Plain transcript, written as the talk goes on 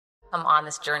Come on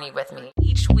this journey with me.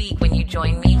 Each week when you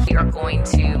join me, we are going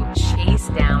to chase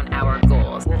down our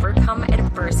goals, overcome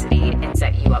adversity, and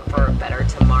set you up for a better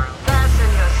tomorrow. Fasten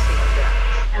your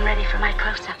seatbelts. I'm ready for my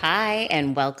close-up. Hi,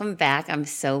 and welcome back. I'm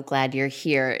so glad you're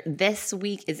here. This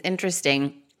week is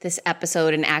interesting. This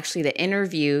episode and actually the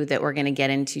interview that we're going to get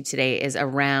into today is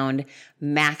around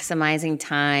maximizing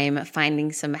time,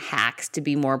 finding some hacks to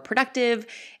be more productive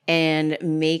and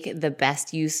make the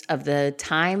best use of the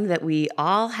time that we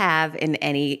all have in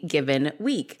any given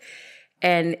week.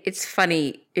 And it's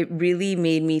funny, it really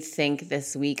made me think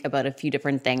this week about a few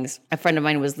different things. A friend of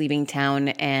mine was leaving town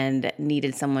and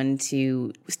needed someone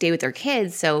to stay with their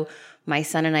kids. So my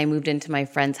son and I moved into my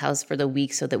friend's house for the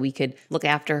week so that we could look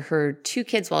after her two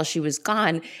kids while she was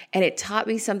gone. And it taught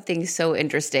me something so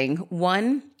interesting.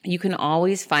 One, you can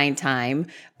always find time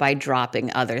by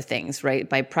dropping other things, right?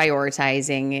 By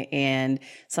prioritizing. And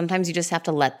sometimes you just have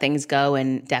to let things go.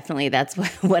 And definitely that's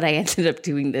what I ended up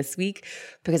doing this week,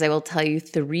 because I will tell you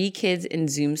 3 kids in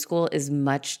Zoom school is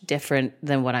much different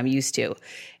than what I'm used to.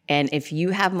 And if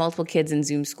you have multiple kids in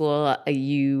Zoom school,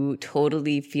 you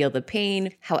totally feel the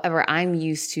pain. However, I'm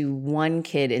used to 1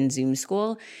 kid in Zoom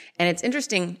school. And it's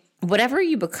interesting, whatever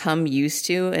you become used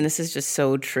to, and this is just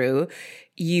so true,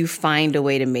 you find a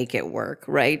way to make it work,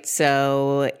 right?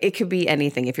 So it could be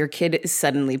anything. If your kid is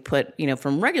suddenly put,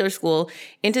 from regular school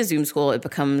into Zoom school, it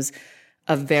becomes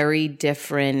a very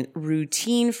different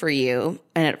routine for you.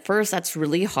 And at first that's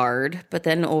really hard, but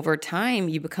then over time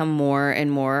you become more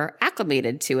and more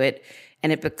acclimated to it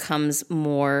and it becomes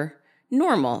more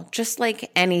normal, just like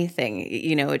anything.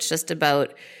 It's just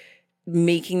about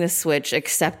making the switch,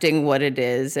 accepting what it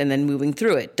is, and then moving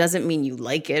through it. Doesn't mean you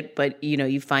like it, but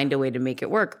you find a way to make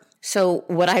it work. So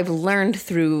what I've learned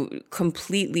through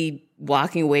completely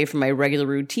walking away from my regular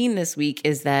routine this week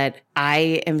is that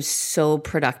I am so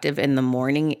productive in the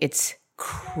morning. It's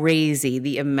crazy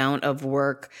the amount of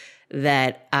work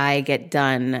that I get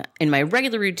done in my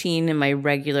regular routine, in my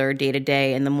regular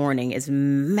day-to-day in the morning is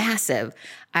massive.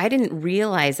 I didn't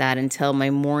realize that until my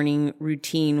morning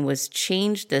routine was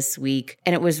changed this week.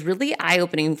 And it was really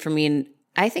eye-opening for me. And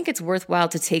I think it's worthwhile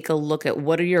to take a look at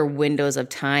what are your windows of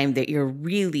time that you're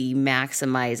really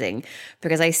maximizing.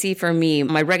 Because I see for me,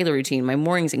 my regular routine, my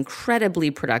morning's incredibly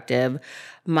productive.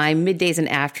 My middays and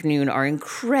afternoon are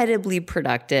incredibly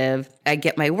productive. I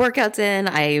get my workouts in,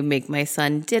 I make my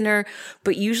son dinner.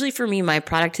 But usually for me, my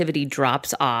productivity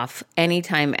drops off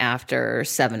anytime after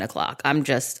 7 o'clock. I'm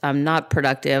not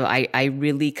productive. I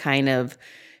really kind of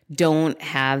don't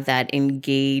have that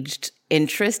engaged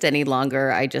interest any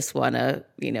longer. I just want to,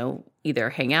 either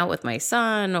hang out with my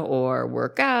son or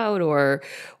work out or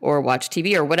watch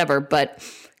TV or whatever. But,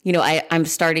 I'm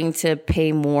starting to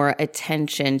pay more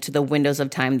attention to the windows of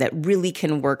time that really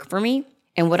can work for me.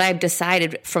 And what I've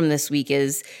decided from this week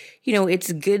is,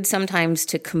 it's good sometimes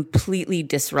to completely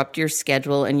disrupt your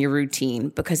schedule and your routine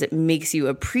because it makes you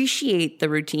appreciate the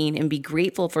routine and be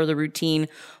grateful for the routine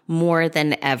more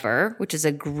than ever, which is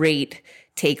a great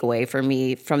takeaway for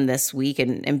me from this week,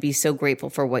 and be so grateful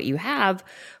for what you have,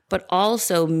 but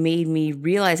also made me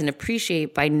realize and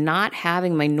appreciate by not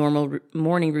having my normal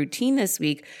morning routine this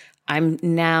week, I'm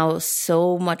now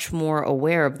so much more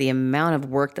aware of the amount of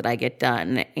work that I get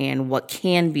done and what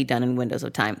can be done in windows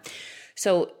of time.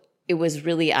 So it was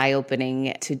really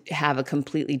eye-opening to have a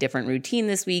completely different routine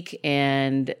this week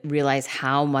and realize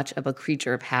how much of a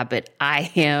creature of habit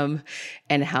I am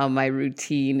and how my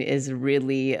routine is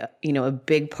really, a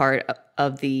big part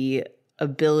of the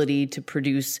ability to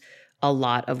produce a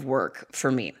lot of work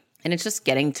for me. And it's just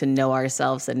getting to know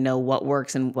ourselves and know what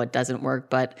works and what doesn't work.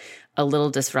 But a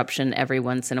little disruption every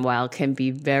once in a while can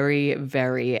be very,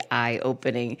 very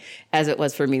eye-opening, as it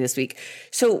was for me this week.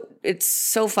 So it's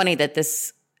so funny that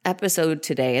this episode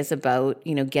today is about,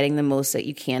 getting the most that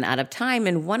you can out of time.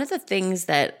 And one of the things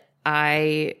that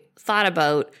I thought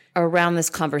about around this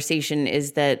conversation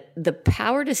is that the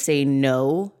power to say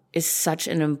no is such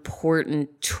an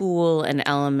important tool and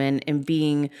element in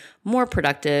being more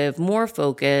productive, more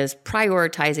focused,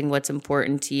 prioritizing what's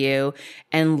important to you,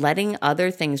 and letting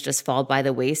other things just fall by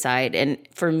the wayside. And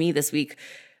for me this week,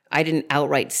 I didn't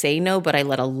outright say no, but I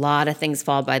let a lot of things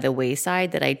fall by the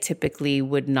wayside that I typically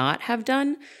would not have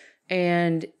done.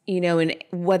 And, and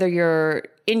whether you're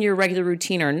in your regular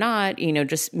routine or not,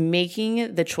 just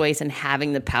making the choice and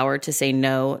having the power to say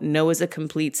no. No is a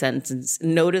complete sentence.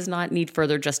 No does not need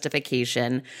further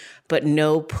justification, but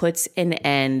no puts an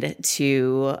end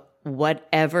to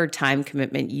whatever time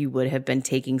commitment you would have been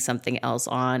taking something else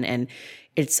on. And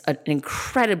it's an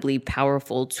incredibly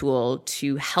powerful tool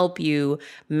to help you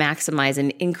maximize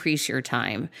and increase your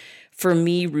time. For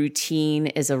me, routine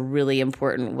is a really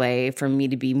important way for me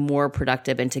to be more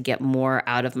productive and to get more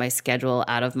out of my schedule,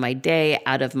 out of my day,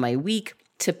 out of my week,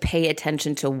 to pay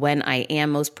attention to when I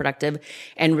am most productive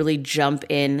and really jump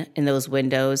in those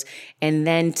windows, and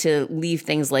then to leave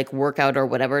things like workout or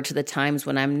whatever to the times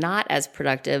when I'm not as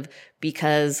productive,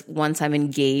 because once I'm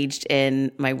engaged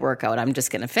in my workout, I'm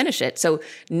just going to finish it. So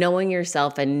knowing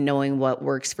yourself and knowing what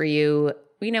works for you,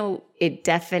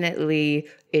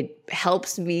 it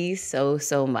helps me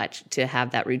so much to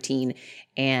have that routine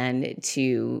and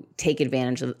to take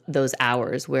advantage of those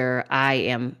hours where I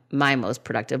am my most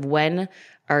productive. When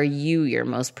are you your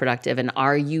most productive? And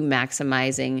are you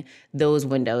maximizing those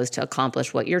windows to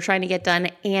accomplish what you're trying to get done?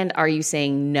 And are you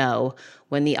saying no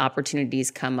when the opportunities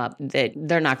come up that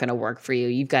they're not going to work for you?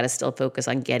 You've got to still focus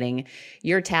on getting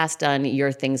your tasks done,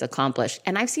 your things accomplished.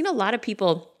 And I've seen a lot of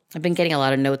people, I've been getting a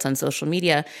lot of notes on social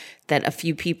media that a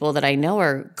few people that I know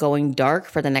are going dark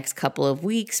for the next couple of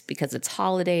weeks because it's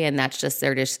holiday and that's just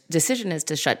their decision is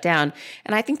to shut down.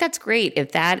 And I think that's great.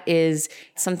 If that is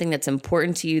something that's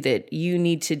important to you that you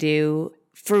need to do.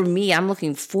 For me, I'm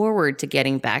looking forward to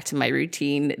getting back to my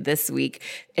routine this week.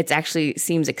 It actually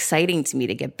seems exciting to me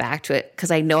to get back to it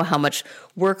because I know how much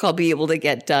work I'll be able to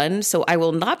get done. So I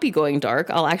will not be going dark.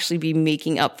 I'll actually be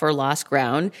making up for lost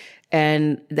ground.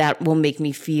 And that will make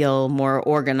me feel more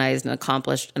organized and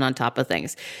accomplished and on top of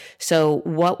things. So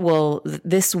what will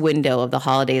this window of the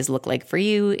holidays look like for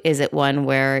you? Is it one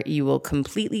where you will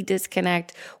completely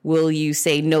disconnect? Will you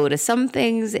say no to some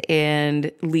things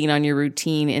and lean on your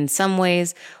routine in some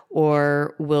ways?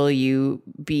 Or will you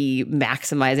be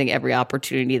maximizing every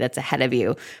opportunity that's ahead of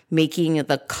you? Making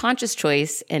the conscious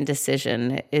choice and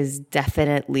decision is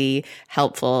definitely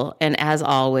helpful. And as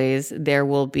always, there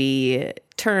will be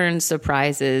turns,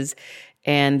 surprises,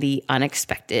 and the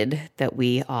unexpected that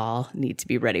we all need to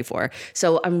be ready for.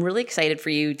 So I'm really excited for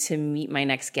you to meet my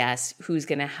next guest, who's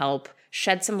going to help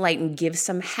shed some light and give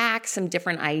some hacks, some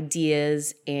different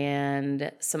ideas, and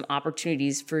some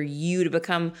opportunities for you to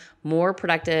become more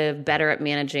productive, better at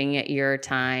managing your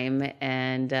time.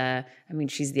 And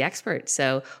she's the expert.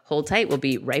 So hold tight. We'll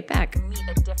be right back. Meet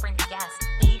a different guest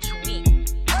each week.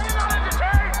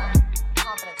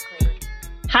 Confidence creator.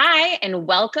 Hi, and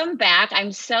welcome back.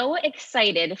 I'm so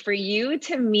excited for you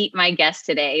to meet my guest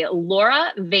today,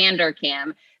 Laura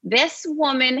Vanderkam. This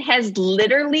woman has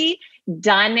literally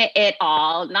done it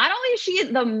all. Not only is she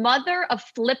the mother of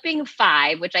flipping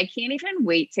 5, which I can't even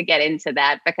wait to get into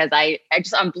that because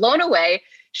I'm blown away.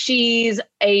 She's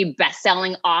a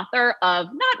best-selling author of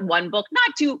not one book,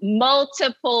 not two,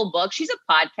 multiple books. She's a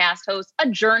podcast host, a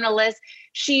journalist.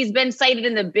 She's been cited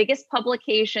in the biggest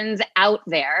publications out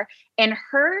there. And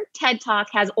her TED Talk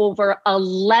has over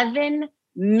 11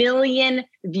 million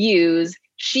views.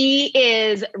 She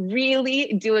is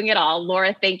really doing it all.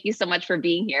 Laura, thank you so much for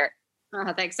being here.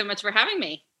 Oh, thanks so much for having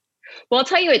me. Well, I'll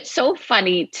tell you, it's so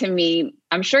funny to me.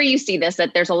 I'm sure you see this,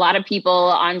 that there's a lot of people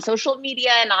on social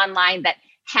media and online that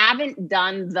haven't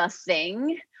done the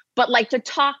thing, but like to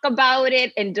talk about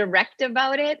it and direct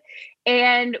about it.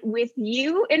 And with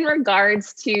you in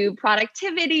regards to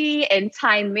productivity and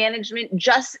time management,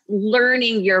 just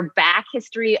learning your back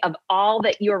history of all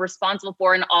that you're responsible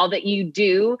for and all that you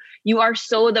do, you are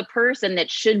so the person that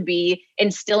should be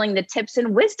instilling the tips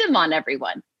and wisdom on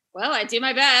everyone. Well, I do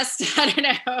my best. I don't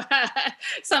know.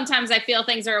 Sometimes I feel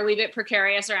things are a wee bit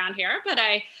precarious around here, but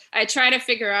I try to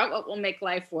figure out what will make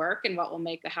life work and what will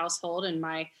make the household and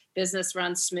my business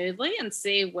run smoothly, and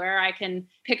see where I can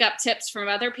pick up tips from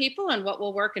other people and what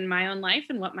will work in my own life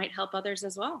and what might help others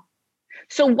as well.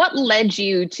 So what led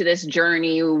you to this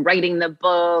journey, writing the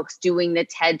books, doing the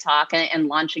TED Talk, and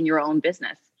launching your own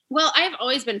business? Well, I've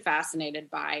always been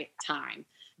fascinated by time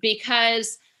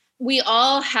because we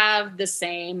all have the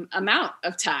same amount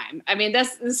of time. I mean,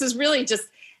 this is really just,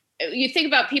 you think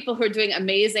about people who are doing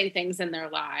amazing things in their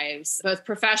lives, both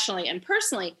professionally and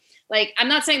personally. Like, I'm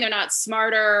not saying they're not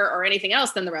smarter or anything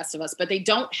else than the rest of us, but they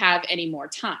don't have any more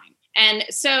time. And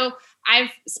so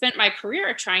I've spent my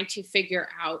career trying to figure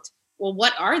out, well,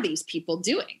 what are these people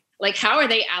doing? Like, how are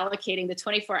they allocating the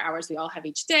 24 hours we all have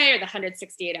each day or the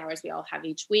 168 hours we all have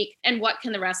each week? And what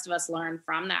can the rest of us learn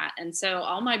from that? And so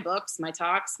all my books, my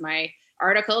talks, my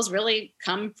articles really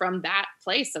come from that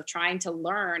place of trying to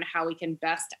learn how we can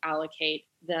best allocate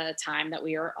the time that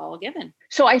we are all given.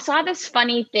 So I saw this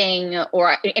funny thing,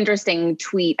 or an interesting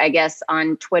tweet, I guess,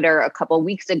 on Twitter a couple of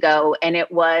weeks ago, and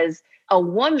it was a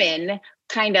woman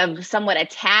kind of somewhat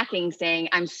attacking, saying,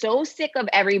 I'm so sick of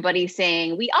everybody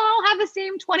saying we all have the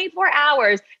same 24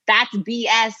 hours. That's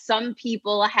BS. Some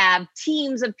people have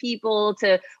teams of people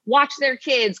to watch their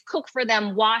kids, cook for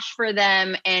them, wash for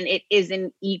them, and it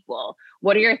isn't equal.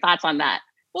 What are your thoughts on that?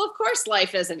 Well, of course,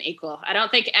 life isn't equal. I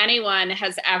don't think anyone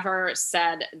has ever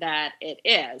said that it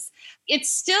is. It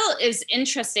still is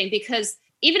interesting because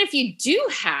even if you do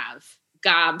have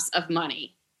gobs of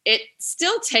money, it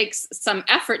still takes some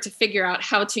effort to figure out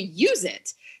how to use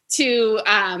it to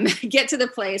get to the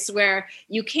place where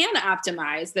you can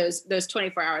optimize those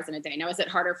 24 hours in a day. Now, is it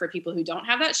harder for people who don't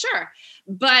have that? Sure.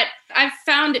 But I've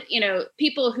found,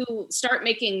 people who start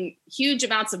making huge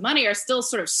amounts of money are still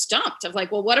sort of stumped of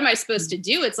like, well, what am I supposed to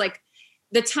do? It's like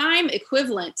the time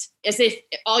equivalent as if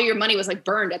all your money was like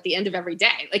burned at the end of every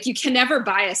day. Like you can never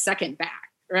buy a second back.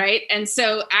 Right. And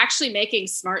so actually making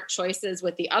smart choices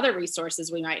with the other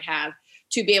resources we might have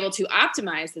to be able to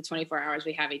optimize the 24 hours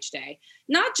we have each day,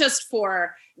 not just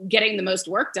for getting the most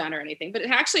work done or anything, but to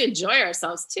actually enjoy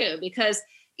ourselves too, because,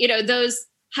 those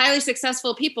highly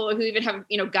successful people who even have,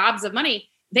 gobs of money,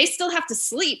 they still have to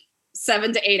sleep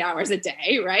 7 to 8 hours a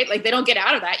day, right? Like they don't get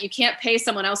out of that. You can't pay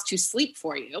someone else to sleep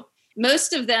for you.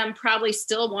 Most of them probably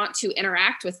still want to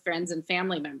interact with friends and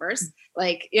family members.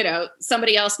 Like,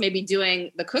 somebody else may be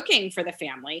doing the cooking for the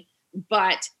family,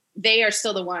 but they are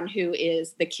still the one who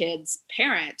is the kid's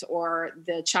parent or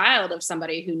the child of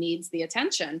somebody who needs the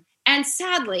attention. And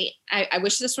sadly, I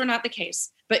wish this were not the case,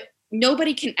 but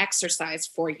nobody can exercise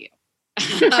for you.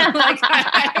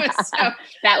 That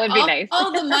would be nice.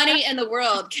 All the money in the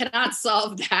world cannot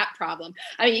solve that problem.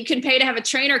 I mean, you can pay to have a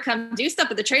trainer come do stuff,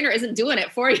 but the trainer isn't doing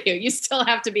it for you. You still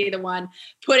have to be the one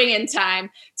putting in time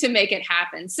to make it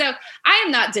happen. So I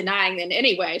am not denying in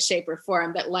any way, shape, or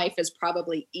form that life is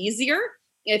probably easier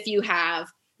if you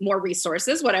have more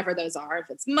resources, whatever those are. If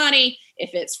it's money,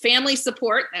 if it's family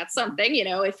support, that's something,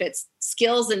 if it's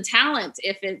skills and talent,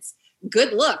 if it's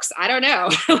good looks, I don't know.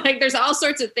 Like there's all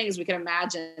sorts of things we can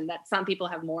imagine that some people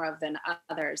have more of than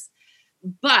others.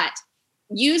 But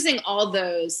using all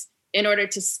those in order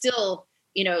to still,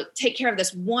 take care of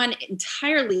this one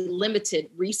entirely limited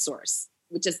resource,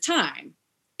 which is time,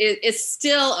 is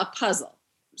still a puzzle.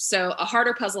 So a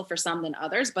harder puzzle for some than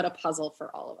others, but a puzzle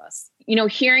for all of us.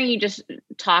 Hearing you just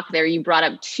talk there, you brought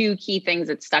up two key things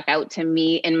that stuck out to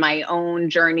me in my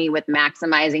own journey with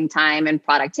maximizing time and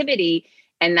productivity.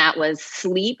 And that was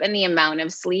sleep and the amount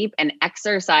of sleep and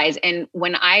exercise. And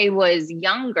when I was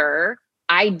younger,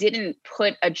 I didn't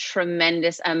put a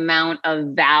tremendous amount of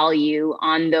value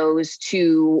on those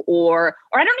two, or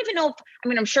I don't even know if,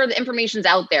 I'm sure the information's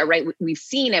out there, right? We've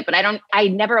seen it, but I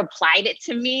never applied it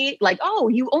to me. Like, oh,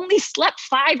 you only slept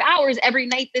 5 hours every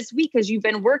night this week because you've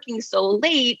been working so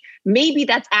late. Maybe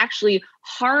that's actually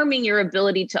harming your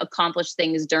ability to accomplish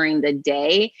things during the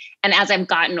day. And as I've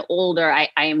gotten older, I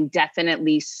am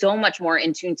definitely so much more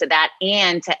in tune to that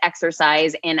and to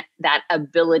exercise and that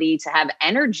ability to have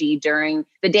energy during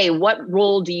the day. What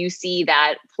role do you see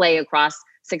that play across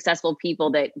successful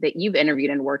people that you've interviewed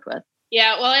and worked with?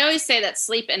 Yeah, well, I always say that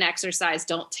sleep and exercise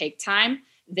don't take time,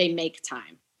 they make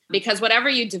time. Because whatever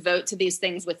you devote to these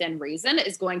things within reason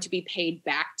is going to be paid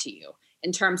back to you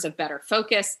in terms of better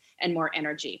focus and more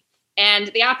energy. And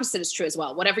the opposite is true as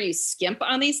well. Whatever you skimp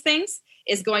on these things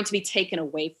is going to be taken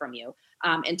away from you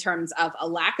in terms of a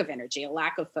lack of energy, a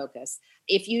lack of focus.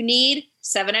 If you need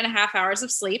 7.5 hours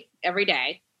of sleep every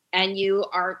day and you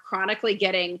are chronically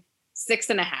getting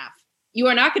 6.5, you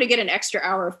are not going to get an extra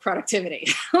hour of productivity.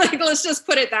 Like, let's just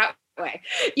put it that way.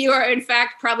 You are, in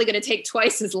fact, probably going to take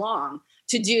twice as long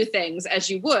to do things as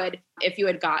you would if you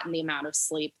had gotten the amount of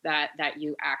sleep that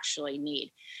you actually need.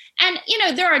 And,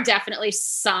 there are definitely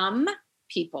some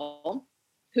people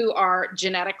who are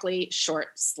genetically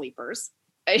short sleepers.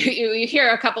 You hear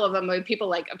a couple of them, people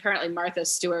like apparently Martha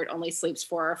Stewart only sleeps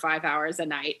 4 or 5 hours a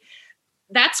night.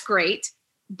 That's great.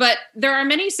 But there are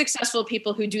many successful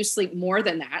people who do sleep more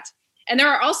than that. And there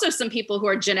are also some people who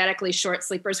are genetically short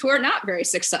sleepers who are not very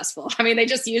successful. They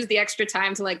just use the extra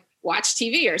time to watch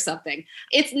TV or something.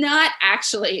 It's not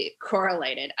actually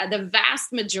correlated. The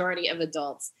vast majority of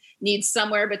adults need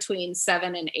somewhere between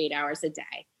 7 and 8 hours a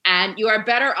day. And you are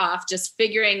better off just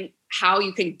figuring how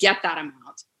you can get that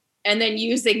amount and then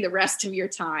using the rest of your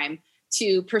time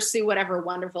to pursue whatever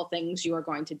wonderful things you are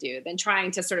going to do than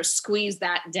trying to sort of squeeze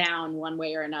that down one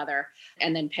way or another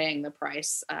and then paying the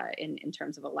price in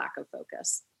terms of a lack of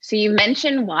focus. So you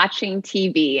mentioned watching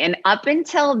TV, and up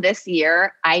until this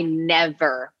year, I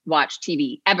never watched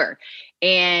TV ever.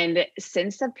 And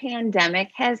since the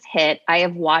pandemic has hit, I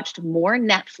have watched more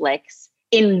Netflix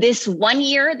in this 1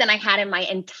 year than I had in my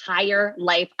entire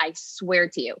life. I swear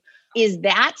to you. Is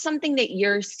that something that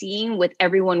you're seeing with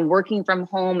everyone working from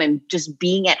home and just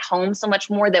being at home so much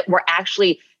more, that we're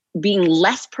actually being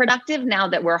less productive now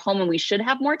that we're home and we should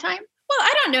have more time? Well,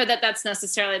 I don't know that that's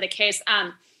necessarily the case.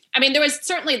 I mean, there was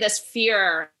certainly this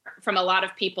fear from a lot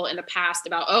of people in the past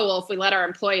about, oh, well, if we let our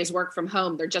employees work from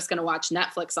home, they're just going to watch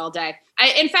Netflix all day.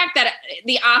 In fact, that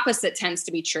the opposite tends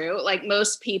to be true. Like,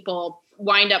 most people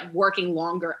wind up working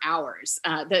longer hours.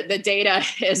 The data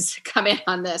is coming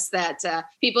on this, that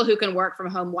people who can work from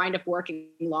home wind up working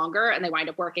longer, and they wind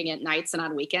up working at nights and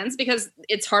on weekends because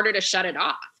it's harder to shut it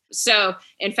off. So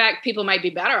in fact, people might be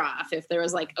better off if there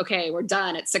was like, okay, we're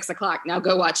done at 6 o'clock. Now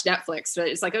go watch Netflix. But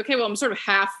it's like, okay, well, I'm sort of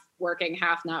half working,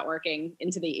 half not working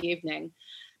into the evening.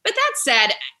 But that said,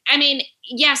 I mean,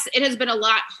 yes, it has been a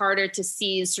lot harder to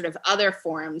seize sort of other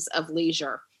forms of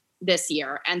leisure this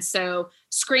year. And so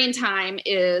screen time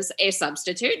is a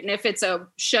substitute. And if it's a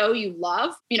show you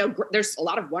love, there's a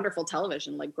lot of wonderful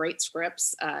television, like great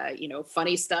scripts,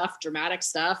 funny stuff, dramatic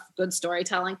stuff, good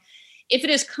storytelling. If it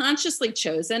is consciously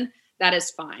chosen, that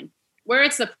is fine. Where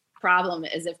it's the problem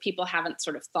is if people haven't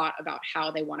sort of thought about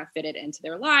how they want to fit it into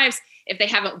their lives, if they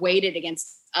haven't weighed it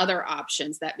against other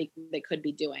options that they could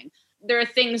be doing. There are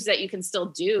things that you can still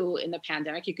do in the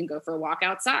pandemic. You can go for a walk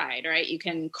outside, right? You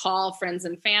can call friends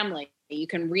and family. You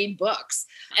can read books.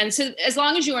 And so as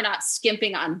long as you are not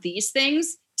skimping on these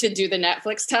things to do the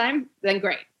Netflix time, then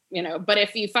great. But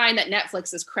if you find that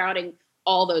Netflix is crowding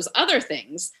all those other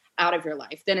things out of your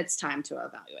life, then it's time to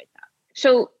evaluate that.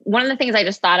 So one of the things I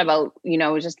just thought about, I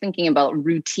was just thinking about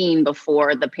routine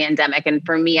before the pandemic. And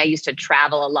for me, I used to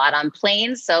travel a lot on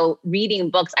planes. So reading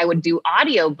books, I would do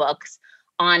audiobooks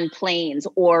on planes,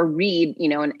 or read,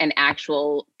 an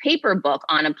actual paper book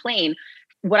on a plane.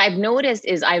 What I've noticed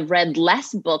is I've read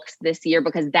less books this year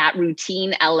because that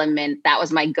routine element, that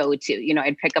was my go-to.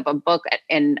 I'd pick up a book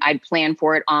and I'd plan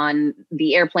for it on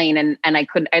the airplane, and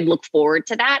I'd look forward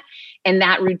to that. And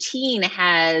that routine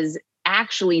has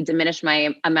actually diminished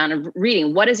my amount of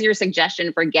reading. What is your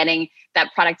suggestion for getting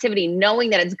that productivity, knowing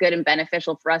that it's good and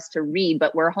beneficial for us to read,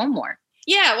 but we're home more?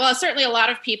 Yeah, well, certainly a lot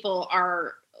of people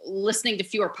are listening to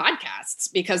fewer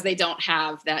podcasts because they don't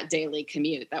have that daily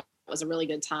commute. That was a really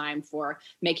good time for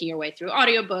making your way through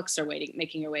audiobooks or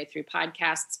making your way through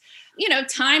podcasts.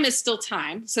 Time is still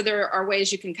time. So there are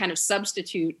ways you can kind of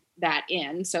substitute that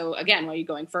in. So again, while you're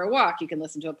going for a walk, you can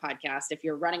listen to a podcast. If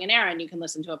you're running an errand, you can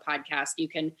listen to a podcast. You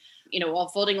can, while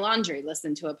folding laundry,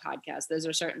 listen to a podcast. Those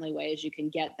are certainly ways you can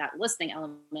get that listening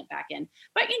element back in.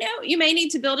 But, you may need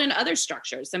to build in other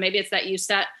structures. So maybe it's that you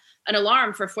set an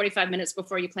alarm for 45 minutes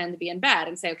before you plan to be in bed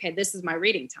and say, okay, this is my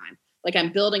reading time. Like,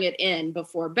 I'm building it in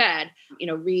before bed,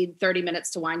 read 30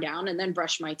 minutes to wind down and then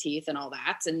brush my teeth and all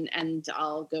that. And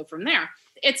I'll go from there.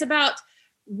 It's about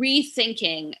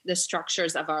rethinking the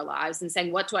structures of our lives and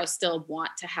saying, what do I still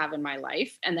want to have in my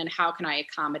life? And then how can I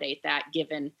accommodate that,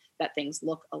 given that things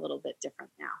look a little bit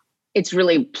different now? It's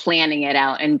really planning it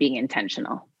out and being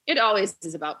intentional. It always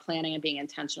is about planning and being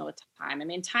intentional with time. I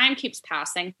mean, time keeps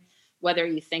passing, whether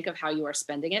you think of how you are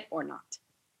spending it or not.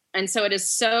 And so it is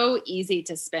so easy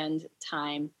to spend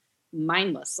time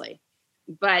mindlessly,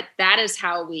 but that is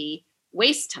how we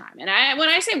waste time. And when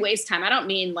I say waste time, I don't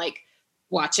mean like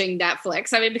watching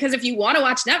Netflix. I mean, because if you want to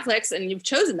watch Netflix and you've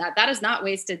chosen that is not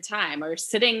wasted time. Or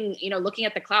sitting, looking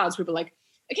at the clouds. People like,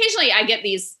 occasionally I get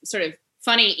these sort of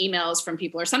funny emails from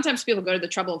people, or sometimes people go to the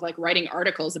trouble of like writing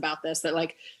articles about this, that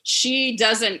like, she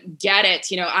doesn't get it.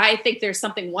 I think there's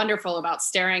something wonderful about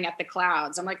staring at the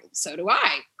clouds. I'm like, so do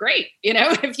I. Great.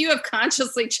 If you have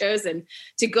consciously chosen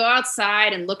to go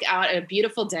outside and look out at a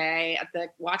beautiful day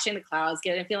watching the clouds,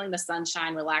 feeling the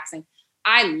sunshine, relaxing.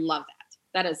 I love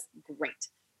that. That is great.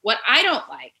 What I don't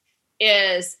like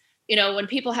is, when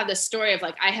people have this story of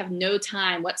like, I have no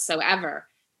time whatsoever.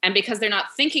 And because they're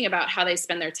not thinking about how they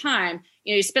spend their time,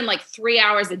 you spend like 3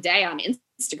 hours a day on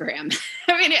Instagram.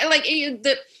 I mean, like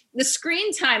the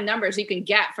screen time numbers you can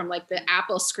get from like the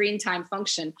Apple screen time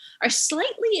function are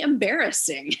slightly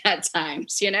embarrassing at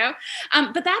times,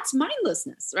 but that's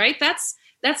mindlessness, right? That's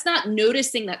not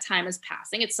noticing that time is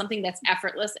passing. It's something that's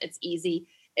effortless. It's easy.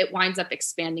 It winds up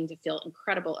expanding to fill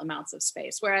incredible amounts of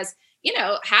space. Whereas,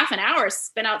 half an hour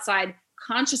spent outside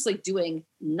consciously doing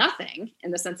nothing, in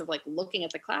the sense of like looking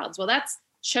at the clouds, well, that's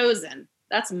chosen,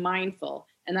 that's mindful,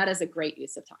 and that is a great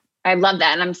use of time. I love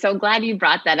that. And I'm so glad you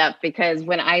brought that up, because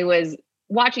when I was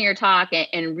watching your talk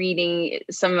and reading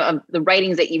some of the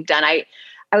writings that you've done, I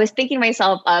was thinking to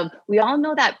myself of, we all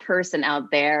know that person out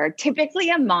there,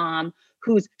 typically a mom,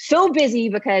 who's so busy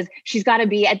because she's got to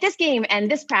be at this game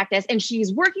and this practice, and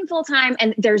she's working full time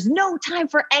and there's no time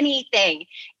for anything.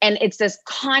 And it's this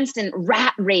constant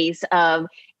rat race of,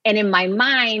 and in my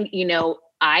mind,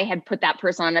 I had put that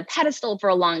person on a pedestal for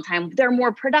a long time. They're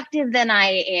more productive than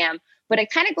I am. But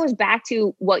it kind of goes back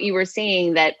to what you were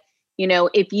saying that,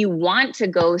 if you want to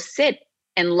go sit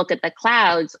and look at the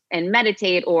clouds and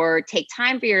meditate or take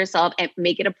time for yourself and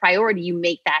make it a priority, you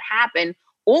make that happen.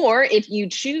 Or if you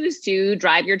choose to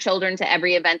drive your children to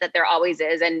every event that there always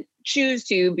is and choose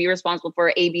to be responsible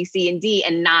for A, B, C, and D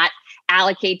and not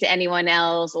allocate to anyone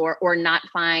else or not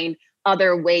find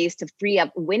other ways to free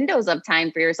up windows of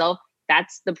time for yourself,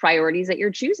 that's the priorities that you're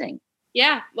choosing.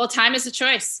 Yeah. Well, time is a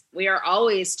choice. We are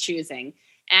always choosing.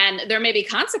 And there may be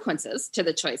consequences to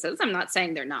the choices. I'm not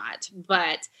saying they're not.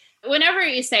 But whenever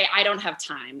you say, I don't have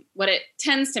time, what it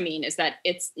tends to mean is that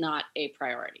it's not a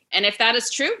priority. And if that is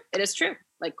true, it is true.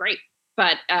 Like, great.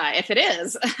 But if it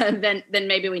is, then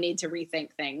maybe we need to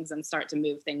rethink things and start to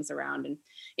move things around. And,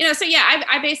 so yeah,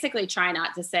 I basically try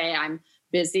not to say I'm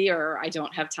busy or I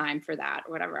don't have time for that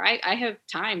or whatever. I have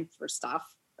time for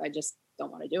stuff. I just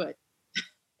don't want to do it.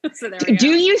 So there we go. Do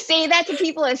you say that to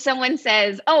people if someone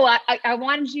says, oh, I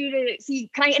wanted you to see,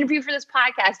 can I interview for this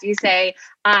podcast? Do you say,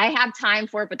 I have time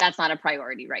for it, but that's not a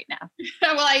priority right now?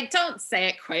 Well, I don't say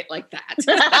it quite like that.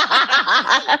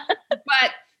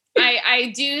 But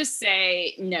I do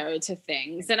say no to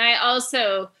things. And I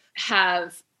also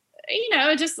have,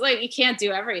 just like, you can't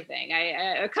do everything.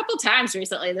 A couple times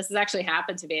recently, this has actually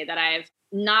happened to me, that I've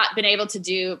not been able to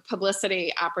do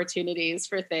publicity opportunities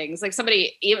for things. Like,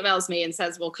 somebody emails me and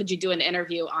says, well, could you do an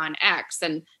interview on X?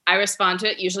 And I respond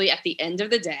to it usually at the end of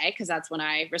the day, because that's when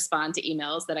I respond to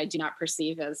emails that I do not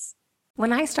perceive as.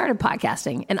 When I started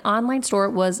podcasting, an online store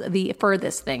was the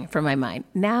furthest thing from my mind.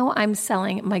 Now I'm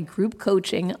selling my group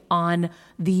coaching on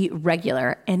the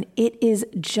regular, and it is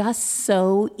just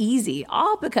so easy,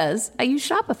 all because I use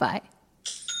Shopify.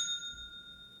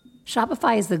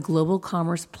 Shopify is the global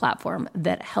commerce platform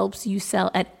that helps you sell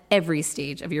at every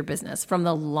stage of your business, from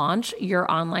the launch your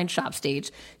online shop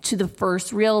stage to the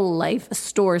first real life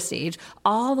store stage,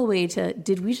 all the way to,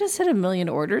 did we just hit 1 million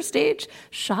orders stage?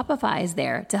 Shopify is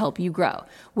there to help you grow.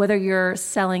 Whether you're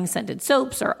selling scented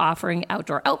soaps or offering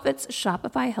outdoor outfits,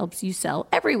 Shopify helps you sell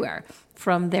everywhere.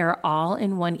 From their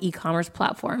all-in-one e-commerce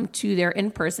platform to their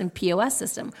in-person POS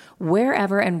system,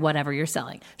 wherever and whatever you're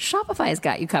selling, Shopify's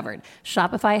got you covered.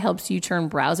 Shopify helps you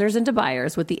turn browsers into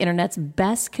buyers with the internet's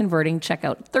best converting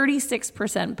checkout,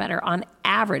 36% better on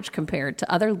average compared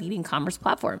to other leading commerce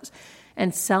platforms,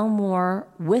 and sell more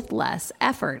with less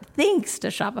effort thanks to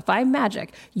Shopify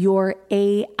Magic, your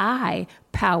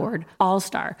AI-powered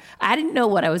all-star. I didn't know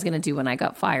what I was going to do when I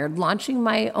got fired. Launching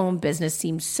my own business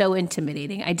seemed so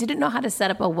intimidating. I didn't know how to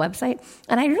set up a website,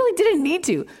 and I really didn't need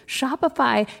to.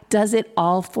 Shopify does it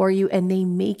all for you, and they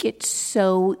make it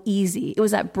so easy. It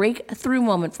was that breakthrough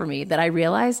moment for me that I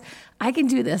realized I can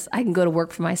do this. I can go to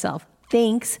work for myself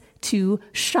thanks to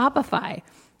Shopify.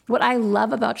 What I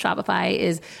love about Shopify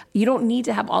is you don't need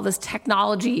to have all this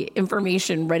technology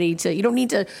information you don't need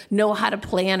to know how to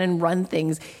plan and run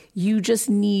things. You just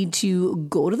need to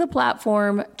go to the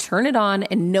platform, turn it on,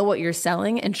 and know what you're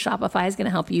selling, and Shopify is going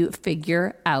to help you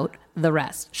figure out the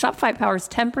rest. Shopify powers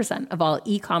 10% of all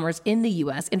e-commerce in the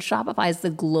U.S., and Shopify is the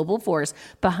global force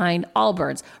behind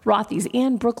Allbirds, Rothy's,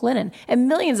 and Brooklinen, and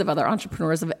millions of other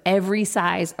entrepreneurs of every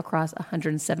size across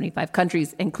 175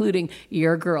 countries, including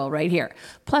your girl right here.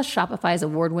 Plus, Shopify's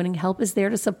award-winning help is there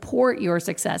to support your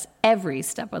success every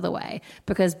step of the way,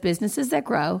 because businesses that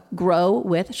grow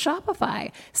with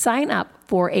Shopify. Sign up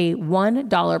for a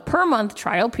 $1 per month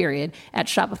trial period at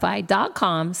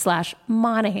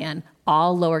shopify.com/Monahan,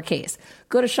 all lowercase.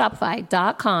 Go to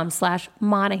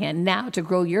shopify.com/Monahan now to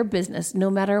grow your business no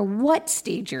matter what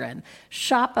stage you're in.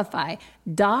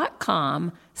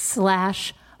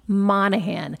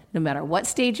 Shopify.com/Monahan. No matter what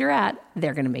stage you're at,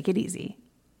 they're going to make it easy.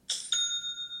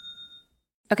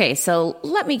 Okay, so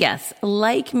let me guess.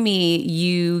 Like me,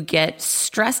 you get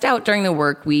stressed out during the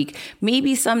work week.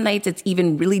 Maybe some nights it's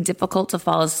even really difficult to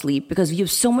fall asleep because you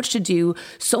have so much to do,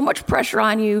 so much pressure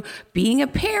on you, being a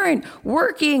parent,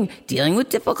 working, dealing with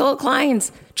difficult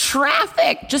clients,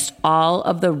 traffic, just all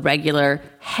of the regular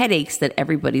headaches that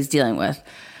everybody's dealing with.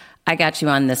 I got you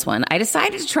on this one. I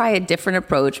decided to try a different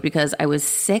approach because I was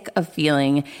sick of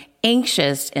feeling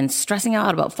anxious and stressing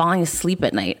out about falling asleep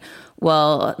at night.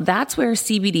 Well, that's where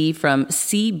CBD from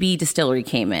CB Distillery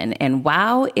came in. And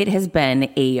wow, it has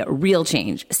been a real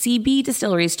change. CB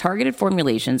Distillery's targeted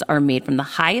formulations are made from the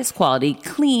highest quality,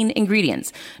 clean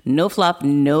ingredients. No fluff,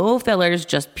 no fillers,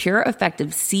 just pure, effective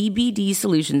CBD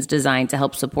solutions designed to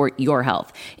help support your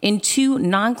health. In 2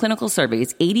 non-clinical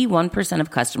surveys, 81%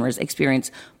 of customers experience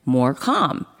more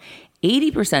calm,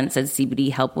 80% said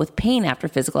CBD helped with pain after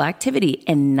physical activity,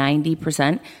 and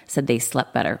 90% said they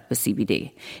slept better with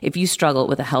CBD. If you struggle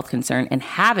with a health concern and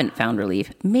haven't found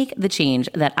relief, make the change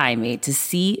that I made to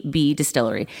CB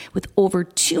Distillery. With over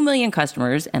 2 million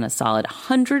customers and a solid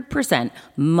 100%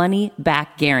 money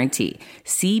back guarantee,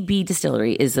 CB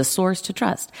Distillery is the source to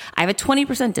trust. I have a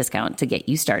 20% discount to get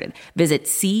you started. Visit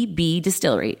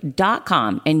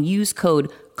cbdistillery.com and use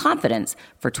code confidence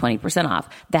for 20% off.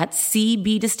 That's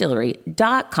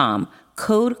cbdistillery.com,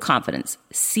 code confidence,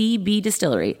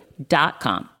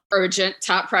 cbdistillery.com. Urgent,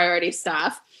 top priority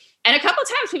stuff. And a couple of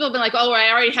times people have been like, oh,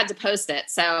 I already had to post it.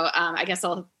 So I guess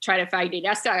I'll try to find you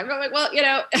next time. I'm like, well,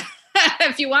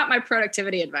 if you want my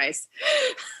productivity advice,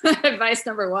 advice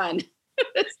number one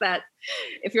is that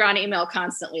if you're on email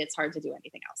constantly, it's hard to do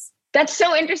anything else. That's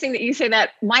so interesting that you say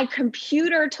that. My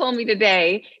computer told me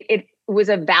today it was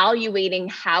evaluating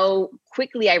how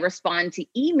quickly I respond to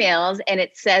emails. And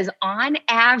it says on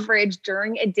average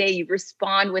during a day, you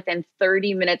respond within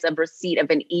 30 minutes of receipt of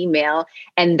an email.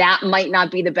 And that might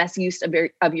not be the best use of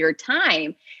your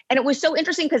time. And it was so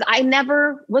interesting because I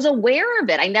never was aware of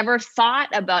it. I never thought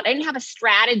about, I didn't have a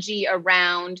strategy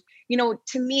around,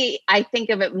 to me, I think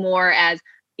of it more as,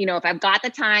 if I've got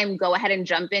the time, go ahead and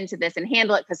jump into this and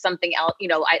handle it because something else,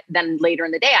 then later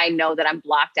in the day, I know that I'm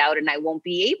blocked out and I won't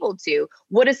be able to.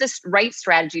 What is this right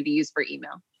strategy to use for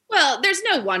email? Well, there's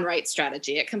no one right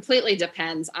strategy. It completely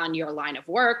depends on your line of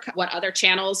work, what other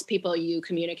channels people you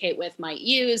communicate with might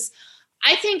use.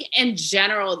 I think in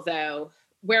general, though,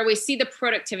 where we see the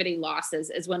productivity losses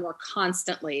is when we're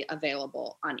constantly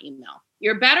available on email.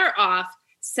 You're better off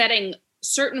setting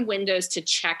certain windows to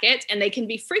check it, and they can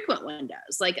be frequent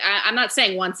windows. Like I'm not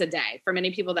saying once a day. For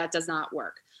many people, that does not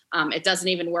work. It doesn't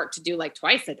even work to do like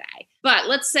twice a day. But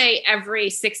let's say every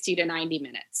 60 to 90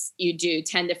 minutes, you do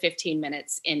 10 to 15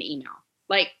 minutes in email.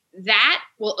 Like that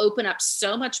will open up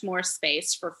so much more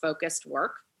space for focused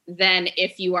work than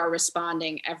if you are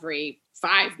responding every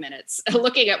 5 minutes,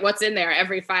 looking at what's in there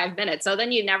every 5 minutes. So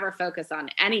then you never focus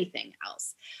on anything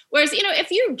else. Whereas,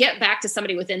 if you get back to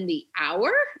somebody within the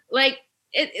hour,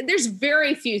 there's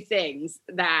very few things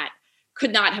that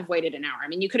could not have waited an hour. I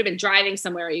mean, you could have been driving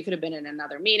somewhere, you could have been in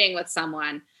another meeting with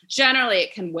someone. Generally,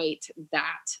 it can wait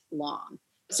that long.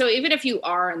 So even if you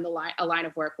are in a line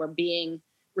of work where being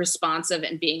responsive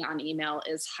and being on email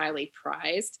is highly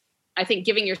prized, I think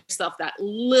giving yourself that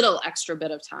little extra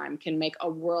bit of time can make a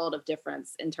world of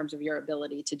difference in terms of your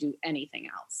ability to do anything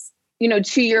else.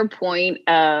 To your point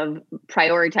of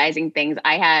prioritizing things,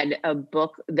 I had a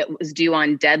book that was due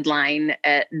on deadline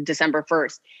at December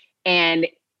 1st. And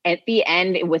at the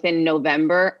end, within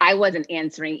November, I wasn't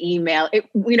answering email.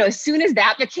 As soon as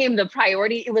that became the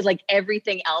priority, it was like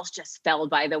everything else just fell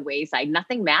by the wayside.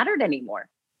 Nothing mattered anymore.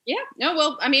 Yeah. No,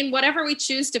 well, I mean, whatever we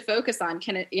choose to focus on,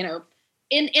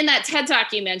 in that TED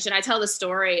Talk you mentioned, I tell the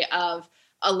story of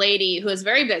a lady who is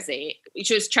very busy.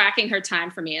 She was tracking her time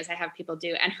for me, as I have people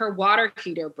do, and her water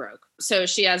heater broke. So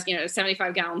she has,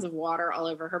 75 gallons of water all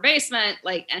over her basement,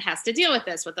 and has to deal with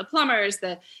this with the plumbers,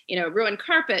 the, ruined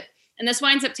carpet. And this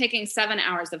winds up taking 7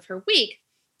 hours of her week.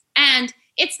 And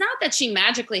it's not that she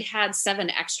magically had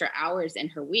 7 extra hours in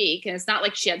her week. And it's not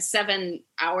like she had 7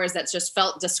 hours that just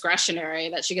felt discretionary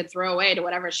that she could throw away to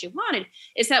whatever she wanted.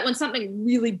 It's that when something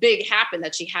really big happened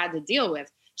that she had to deal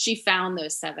with, she found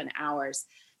those 7 hours.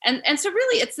 And so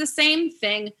really it's the same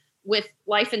thing with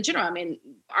life in general. I mean,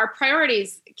 our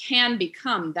priorities can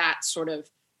become that sort of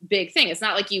big thing. It's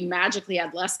not like you magically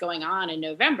had less going on in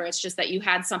November. It's just that you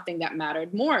had something that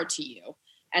mattered more to you.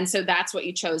 And so that's what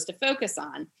you chose to focus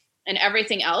on. And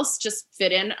everything else just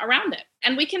fit in around it.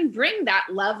 And we can bring that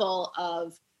level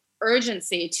of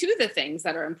urgency to the things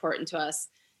that are important to us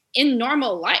in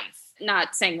normal life.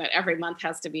 Not saying that every month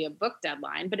has to be a book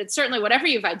deadline, but it's certainly whatever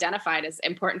you've identified as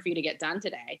important for you to get done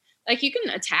today. Like you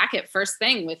can attack it first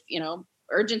thing with,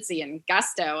 urgency and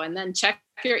gusto, and then check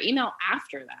your email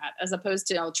after that, as opposed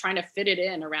to trying to fit it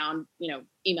in around,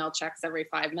 email checks every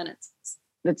 5 minutes.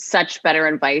 That's such better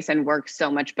advice and works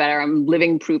so much better. I'm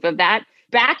living proof of that.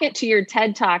 Back to your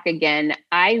TED Talk again,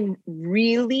 I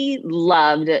really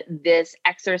loved this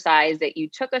exercise that you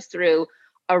took us through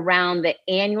around the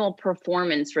annual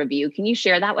performance review. Can you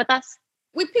share that with us?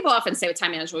 People often say with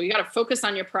time management, you got to focus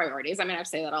on your priorities. I mean, I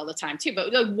say that all the time too,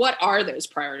 but what are those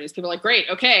priorities? People are like, great,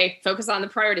 okay, focus on the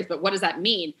priorities, but what does that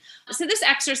mean? So this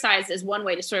exercise is one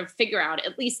way to sort of figure out,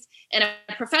 at least in a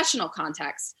professional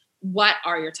context, what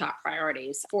are your top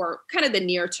priorities for kind of the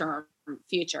near term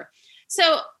future.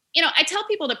 So I tell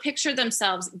people to picture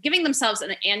themselves giving themselves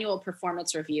an annual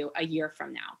performance review a year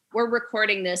from now. We're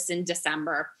recording this in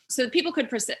December, so people could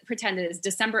pretend it is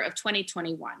December of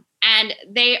 2021. And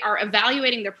they are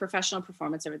evaluating their professional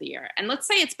performance over the year. And let's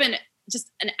say it's been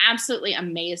just an absolutely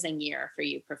amazing year for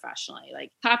you professionally,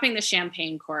 like popping the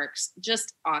champagne corks,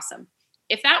 just awesome.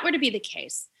 If that were to be the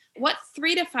case, what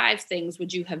 3 to 5 things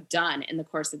would you have done in the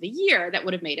course of the year that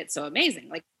would have made it so amazing?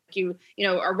 Like you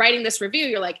are writing this review,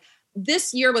 you're like,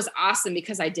 this year was awesome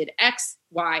because I did X,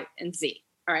 Y, and Z.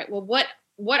 All right. Well,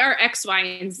 what are X, Y,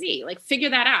 and Z? Like figure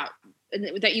that out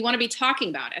that you want to be talking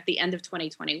about at the end of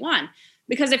 2021.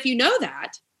 Because if you know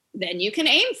that, then you can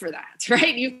aim for that,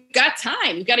 right? You've got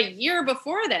time. You've got a year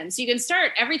before then. So you can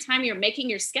start every time you're making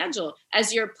your schedule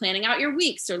as you're planning out your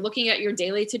weeks or looking at your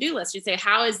daily to-do list. You say,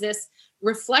 how is this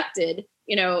reflected,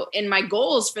 in my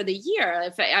goals for the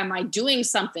year? Am I doing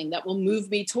something that will move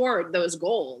me toward those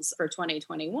goals for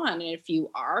 2021? And if you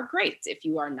are, great. If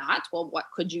you are not, well, what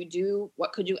could you do?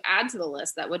 What could you add to the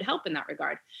list that would help in that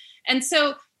regard? And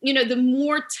so, the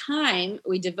more time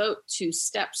we devote to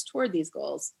steps toward these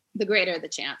goals, the greater the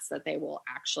chance that they will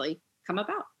actually come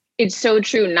about. It's so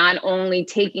true. Not only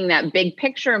taking that big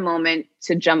picture moment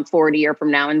to jump forward a year from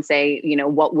now and say,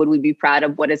 what would we be proud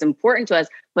of? What is important to us?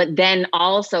 But then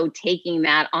also taking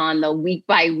that on the week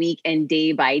by week and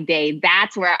day by day.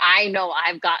 That's where I know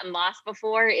I've gotten lost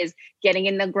before, is getting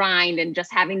in the grind and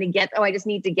just having to I just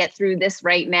need to get through this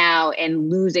right now,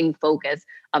 and losing focus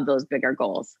of those bigger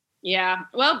goals. Yeah.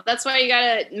 Well, that's why you got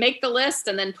to make the list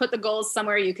and then put the goals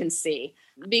somewhere you can see.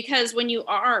 Because when you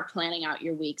are planning out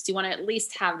your weeks, you want to at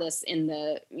least have this in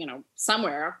the,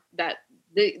 somewhere that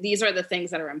these are the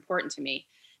things that are important to me.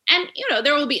 And,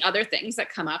 there will be other things that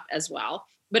come up as well.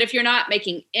 But if you're not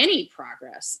making any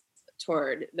progress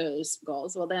toward those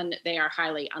goals, well, then they are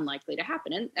highly unlikely to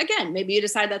happen. And again, maybe you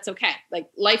decide that's okay. Like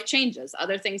life changes,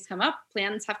 other things come up,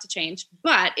 plans have to change.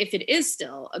 But if it is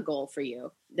still a goal for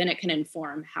you, then it can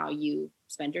inform how you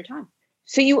spend your time.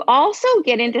 So you also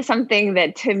get into something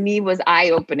that to me was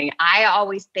eye-opening. I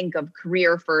always think of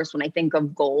career first when I think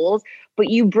of goals, but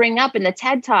you bring up in the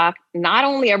TED Talk, not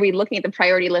only are we looking at the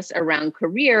priority list around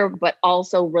career, but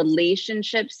also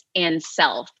relationships and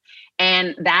self.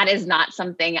 And that is not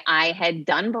something I had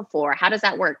done before. How does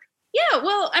that work? Yeah,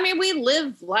 well, we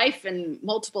live life in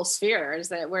multiple spheres,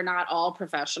 that we're not all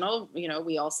professional.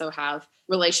 We also have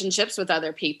relationships with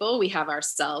other people. We have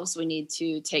ourselves we need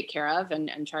to take care of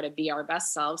and try to be our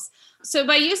best selves. So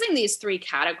by using these 3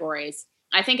 categories,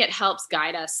 I think it helps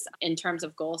guide us in terms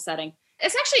of goal setting.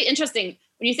 It's actually interesting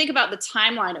when you think about the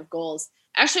timeline of goals.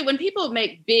 Actually, when people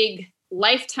make big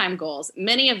lifetime goals,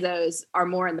 many of those are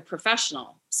more in the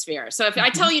professional sphere. So if I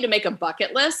tell you to make a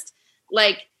bucket list,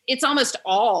 like, it's almost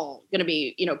all going to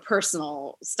be,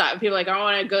 personal stuff. People are like, I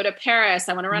want to go to Paris.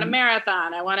 I want to run a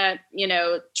marathon. I want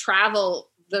to, travel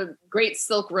the Great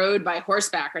Silk Road by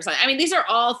horseback or something. These are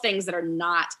all things that are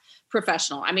not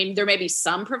professional. There may be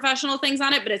some professional things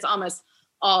on it, but it's almost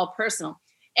all personal.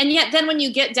 And yet then when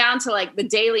you get down to like the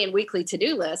daily and weekly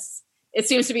to-do lists, it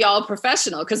seems to be all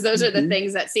professional, because those are the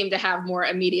things that seem to have more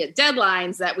immediate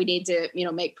deadlines that we need to,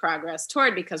 make progress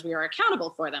toward because we are accountable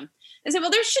for them. And say,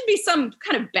 well, there should be some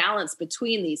kind of balance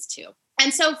between these two.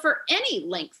 And so for any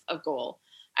length of goal,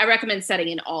 I recommend setting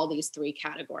in all these 3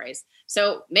 categories.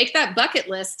 So make that bucket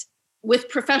list with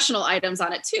professional items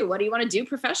on it too. What do you want to do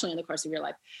professionally in the course of your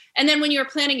life? And then when you're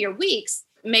planning your weeks,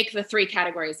 make the 3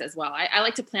 categories as well. I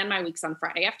like to plan my weeks on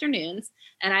Friday afternoons,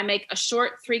 and I make a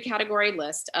short 3 category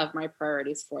list of my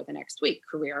priorities for the next week: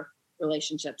 career,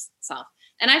 relationships, self.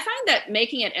 And I find that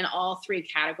making it in all 3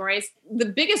 categories, the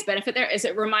biggest benefit there is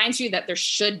it reminds you that there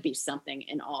should be something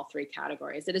in all 3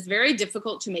 categories. It is very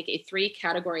difficult to make a 3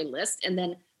 category list and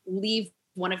then leave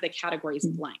one of the categories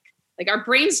blank. Like our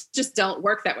brains just don't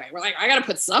work that way. We're like, I got to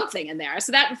put something in there.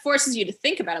 So that forces you to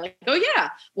think about it. Like, oh yeah,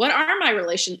 what are my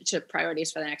relationship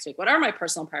priorities for the next week? What are my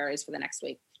personal priorities for the next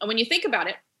week? And when you think about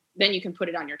it, then you can put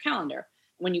it on your calendar.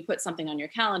 When you put something on your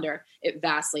calendar, it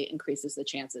vastly increases the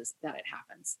chances that it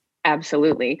happens.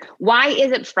 Absolutely. Why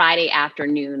is it Friday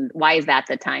afternoon? Why is that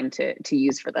the time to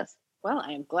use for this? Well,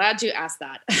 I am glad you asked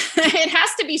that. It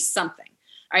has to be something.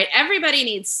 All right. Everybody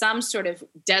needs some sort of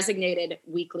designated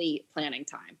weekly planning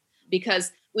time,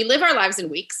 because we live our lives in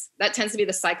weeks. That tends to be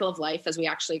the cycle of life as we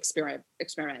actually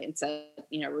experiment instead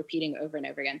of, repeating over and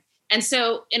over again. And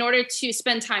so in order to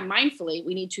spend time mindfully,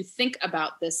 we need to think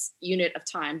about this unit of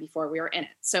time before we are in it.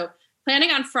 So planning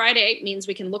on Friday means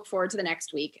we can look forward to the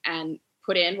next week and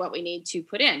put in what we need to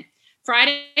put in.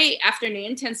 Friday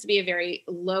afternoon tends to be a very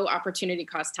low opportunity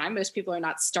cost time. Most people are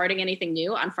not starting anything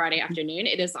new on Friday afternoon.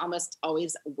 It is almost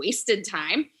always wasted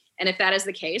time. And if that is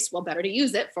the case, well, better to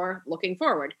use it for looking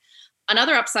forward.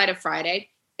 Another upside of Friday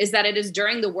is that it is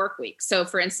during the work week. So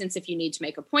for instance, if you need to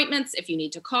make appointments, if you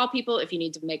need to call people, if you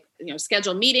need to make,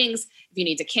 schedule meetings, if you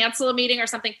need to cancel a meeting or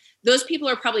something, those people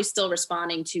are probably still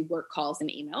responding to work calls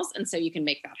and emails. And so you can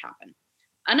make that happen.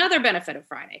 Another benefit of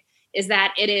Friday is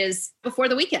that it is before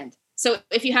the weekend. So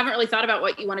if you haven't really thought about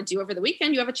what you want to do over the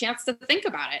weekend, you have a chance to think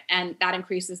about it. And that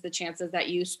increases the chances that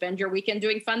you spend your weekend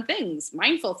doing fun things,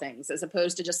 mindful things, as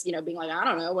opposed to just, being like, I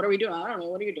don't know, what are we doing? I don't know,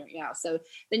 what are you doing? Yeah. So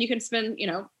then you can spend,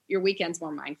 your weekends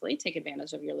more mindfully, take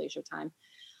advantage of your leisure time.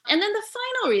 And then the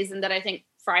final reason that I think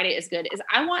Friday is good is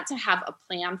I want to have a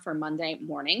plan for Monday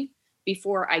morning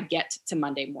before I get to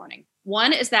Monday morning.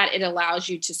 One is that it allows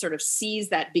you to sort of seize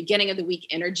that beginning of the week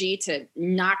energy to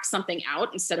knock something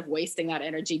out instead of wasting that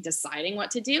energy deciding what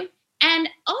to do. And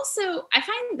also, I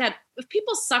find that if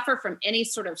people suffer from any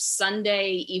sort of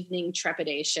Sunday evening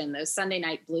trepidation, those Sunday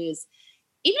night blues,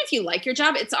 even if you like your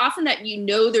job, it's often that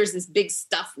there's this big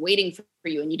stuff waiting for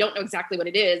you and you don't know exactly what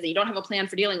it is and you don't have a plan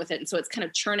for dealing with it. And so it's kind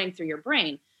of churning through your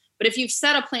brain. But if you've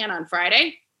set a plan on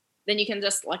Friday, then you can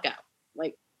just let go,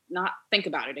 not think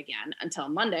about it again until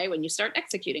Monday when you start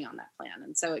executing on that plan.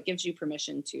 And so it gives you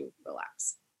permission to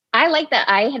relax. I like that.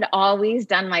 I had always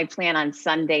done my plan on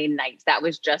Sunday nights. That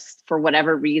was just for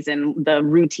whatever reason, the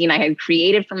routine I had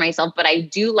created for myself. But I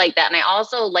do like that. And I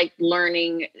also like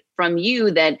learning from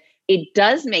you that it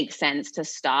does make sense to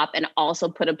stop and also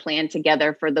put a plan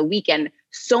together for the weekend.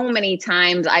 So many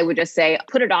times I would just say,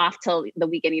 put it off till the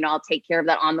weekend, I'll take care of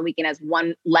that on the weekend as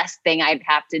one less thing I'd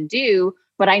have to do.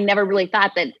 But I never really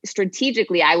thought that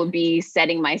strategically I would be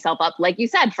setting myself up, like you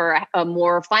said, for a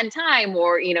more fun time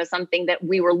or, something that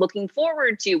we were looking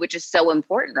forward to, which is so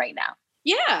important right now.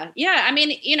 Yeah. I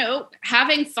mean,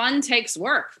 having fun takes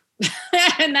work.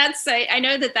 And I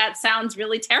know that sounds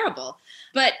really terrible,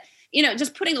 but,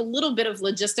 just putting a little bit of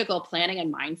logistical planning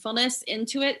and mindfulness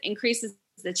into it increases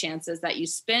the chances that you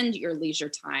spend your leisure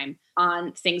time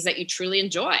on things that you truly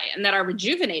enjoy and that are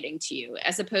rejuvenating to you,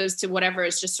 as opposed to whatever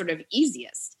is just sort of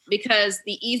easiest, because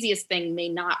the easiest thing may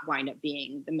not wind up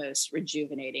being the most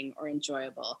rejuvenating or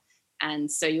enjoyable.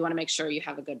 And so you want to make sure you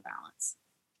have a good balance.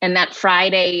 And that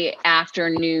Friday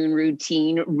afternoon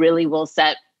routine really will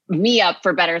set me up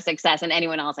for better success and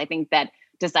anyone else, I think, that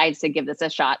decides to give this a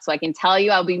shot. So I can tell you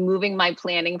I'll be moving my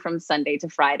planning from Sunday to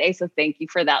Friday. So thank you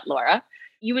for that, Laura.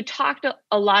 You had talked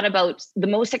a lot about the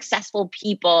most successful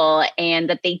people and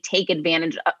that they take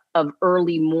advantage of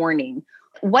early morning.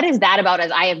 What is that about?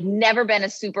 As I have never been a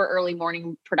super early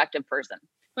morning productive person.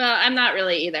 Well, I'm not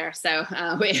really either. So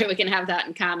we can have that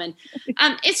in common.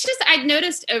 It's just, I've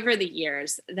noticed over the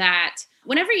years that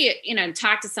whenever you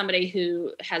talk to somebody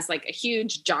who has like a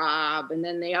huge job and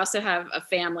then they also have a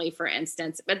family, for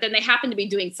instance, but then they happen to be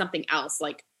doing something else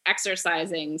like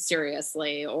exercising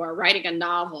seriously or writing a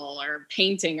novel or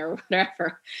painting or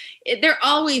whatever, they're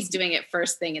always doing it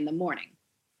first thing in the morning.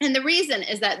 And the reason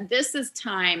is that this is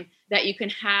time that you can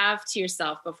have to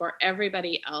yourself before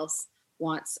everybody else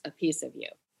wants a piece of you.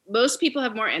 Most people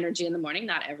have more energy in the morning,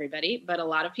 not everybody, but a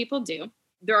lot of people do.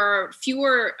 There are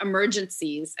fewer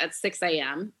emergencies at 6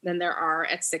 a.m. than there are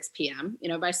at 6 p.m.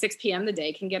 By 6 p.m., the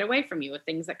day can get away from you with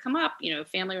things that come up,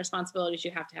 family responsibilities you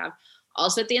have to have.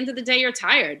 Also, at the end of the day, you're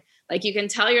tired. Like you can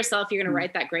tell yourself you're going to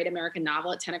write that great American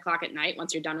novel at 10 o'clock at night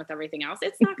once you're done with everything else.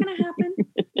 It's not going to happen.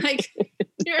 Like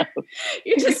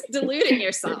you're just deluding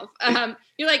yourself.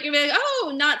 You're like,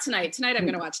 oh, not tonight. Tonight I'm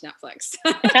going to watch Netflix.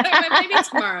 Maybe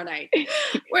tomorrow night.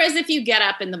 Whereas if you get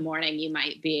up in the morning, you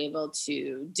might be able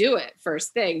to do it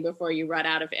first thing before you run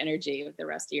out of energy with the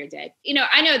rest of your day.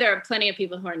 I know there are plenty of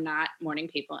people who are not morning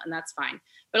people, and that's fine.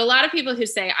 But a lot of people who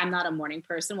say, I'm not a morning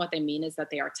person, what they mean is that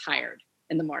they are tired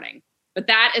in the morning. But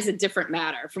that is a different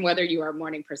matter from whether you are a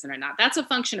morning person or not. That's a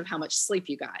function of how much sleep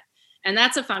you got. And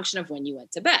that's a function of when you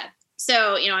went to bed.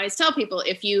 So, I always tell people,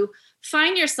 if you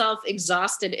find yourself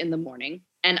exhausted in the morning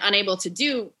and unable to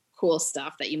do cool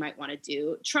stuff that you might want to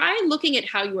do, try looking at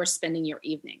how you are spending your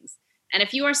evenings. And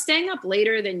if you are staying up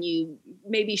later than you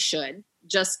maybe should,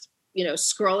 just,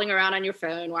 scrolling around on your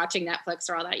phone, watching Netflix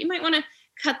or all that, you might want to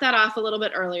cut that off a little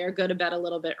bit earlier, go to bed a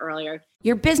little bit earlier.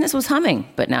 Your business was humming,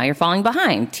 but now you're falling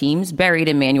behind. Teams buried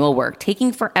in manual work,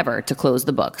 taking forever to close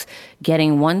the books.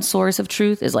 Getting one source of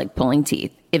truth is like pulling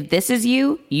teeth. If this is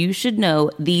you, you should know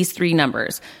these three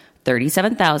numbers: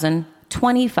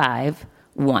 37,025,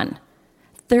 1.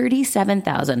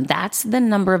 37,000. That's the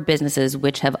number of businesses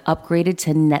which have upgraded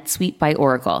to NetSuite by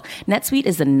Oracle. NetSuite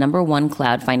is the number one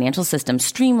cloud financial system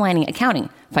streamlining accounting,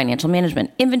 financial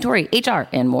management, inventory, HR,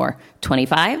 and more.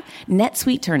 25?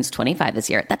 NetSuite turns 25 this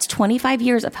year. That's 25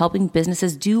 years of helping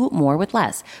businesses do more with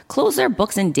less, close their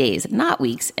books in days, not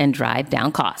weeks, and drive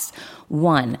down costs.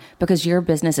 One, because your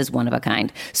business is one of a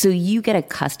kind. So you get a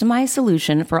customized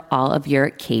solution for all of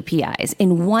your KPIs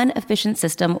in one efficient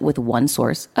system with one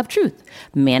source of truth.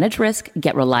 Manage risk,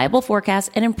 get reliable forecasts,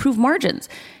 and improve margins.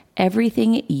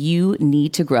 Everything you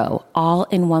need to grow, all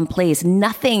in one place.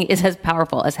 Nothing is as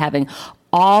powerful as having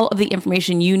all of the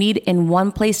information you need in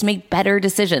one place to make better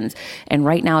decisions. And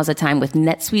right now is a time with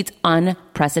NetSuite's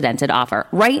unprecedented offer.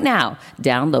 Right now,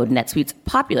 download NetSuite's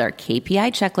popular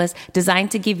KPI checklist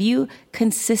designed to give you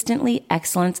consistently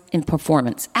excellence in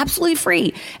performance, absolutely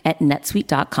free at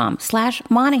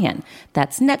netsuite.com/Monahan.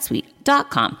 That's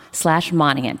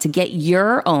netsuite.com/Monahan to get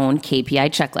your own KPI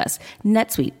checklist.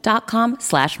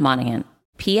 netsuite.com/Monahan.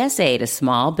 PSA to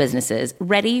small businesses.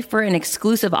 Ready for an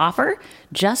exclusive offer?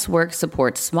 JustWorks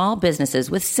supports small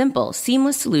businesses with simple,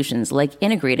 seamless solutions like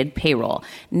integrated payroll.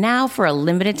 Now for a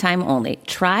limited time only,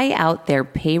 try out their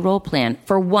payroll plan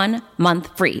for 1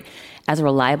 month free. As a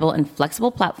reliable and flexible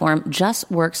platform,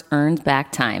 JustWorks earns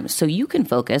back time so you can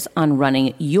focus on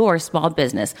running your small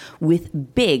business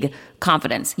with big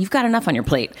confidence. You've got enough on your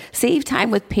plate. Save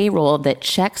time with payroll that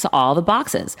checks all the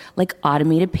boxes, like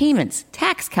automated payments,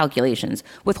 tax calculations,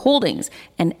 withholdings,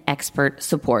 and expert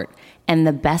support. And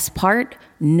the best part,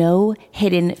 no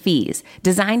hidden fees.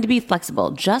 Designed to be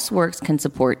flexible, JustWorks can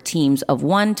support teams of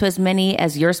 1 to as many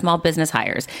as your small business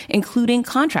hires, including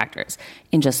contractors.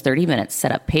 In just 30 minutes,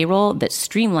 set up payroll that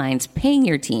streamlines paying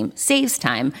your team, saves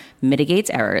time, mitigates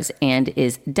errors, and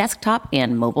is desktop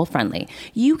and mobile friendly.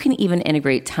 You can even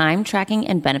integrate time tracking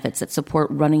and benefits that support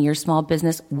running your small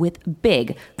business with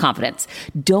big confidence.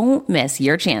 Don't miss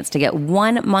your chance to get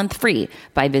 1 month free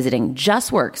by visiting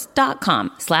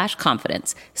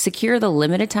justworks.com/confidence. Secure the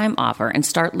limited time offer and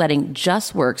start letting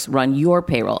JustWorks run your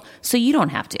payroll so you don't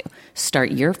have to.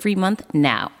 Start your free month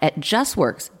now at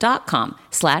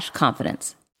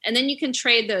justworks.com/confidence. And then you can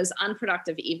trade those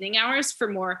unproductive evening hours for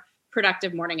more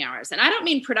productive morning hours. And I don't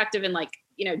mean productive in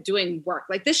doing work.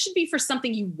 Like, this should be for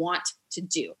something you want to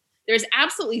do. There's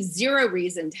absolutely zero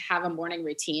reason to have a morning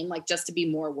routine, like just to be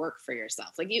more work for yourself.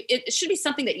 Like, it should be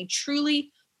something that you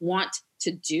truly want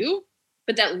to do,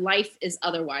 but that life is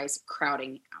otherwise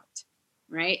crowding out,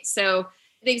 right? So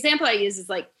the example I use is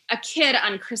like a kid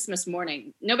on Christmas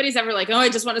morning. Nobody's ever like, oh, I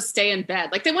just want to stay in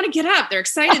bed. Like, they want to get up. They're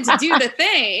excited to do the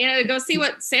thing, go see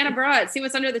what Santa brought, see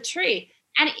what's under the tree.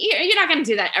 And you're not going to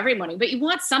do that every morning, but you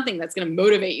want something that's going to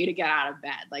motivate you to get out of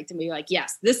bed. Like, to be like,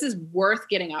 yes, this is worth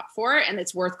getting up for, and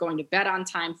it's worth going to bed on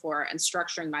time for, and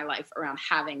structuring my life around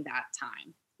having that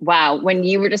time. Wow. When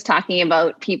you were just talking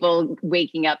about people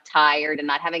waking up tired and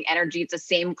not having energy, it's the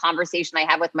same conversation I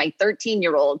have with my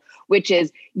 13-year-old, which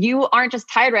is, you aren't just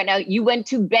tired right now. You went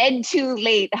to bed too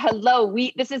late. Hello.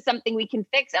 This is something we can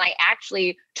fix. And I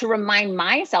actually, to remind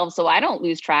myself so I don't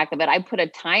lose track of it, I put a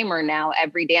timer now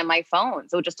every day on my phone.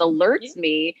 So it just alerts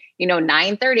me,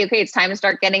 9:30. Okay, it's time to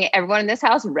start getting everyone in this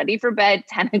house ready for bed.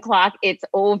 10 o'clock, it's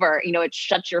over. It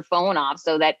shuts your phone off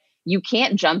so that you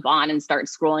can't jump on and start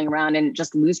scrolling around and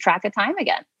just lose track of time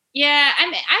again. Yeah. I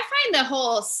find the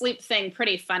whole sleep thing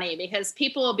pretty funny, because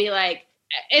people will be like,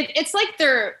 it's like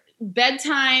their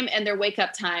bedtime and their wake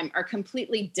up time are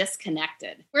completely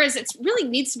disconnected. Whereas it really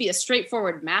needs to be a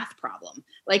straightforward math problem.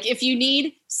 Like, if you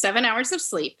need 7 hours of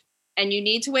sleep and you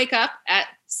need to wake up at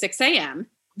 6 a.m.,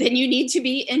 then you need to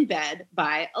be in bed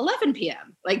by 11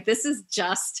 p.m. Like, this is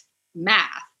just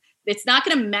math. It's not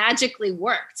going to magically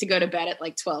work to go to bed at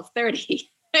like 12:30.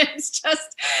 It's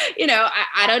just,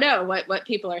 I don't know what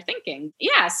people are thinking.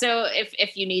 Yeah. So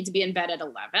if you need to be in bed at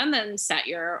 11, then set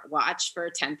your watch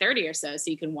for 10:30 or so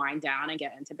you can wind down and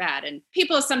get into bed. And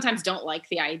people sometimes don't like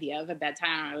the idea of a bedtime.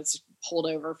 I don't know, it's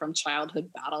holdover from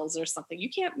childhood battles or something.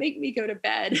 You can't make me go to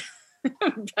bed.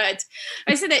 But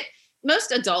I said that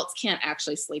most adults can't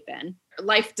actually sleep in.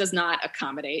 Life does not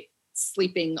accommodate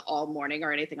sleeping all morning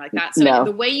or anything like that. So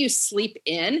The way you sleep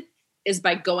in is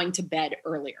by going to bed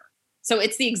earlier. So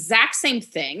it's the exact same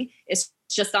thing. It's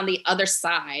just on the other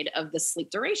side of the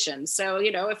sleep duration. So,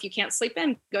 if you can't sleep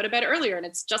in, go to bed earlier, and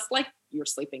it's just like you're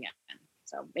sleeping in.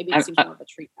 So maybe it seems more of a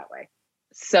treat that way.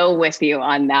 So with you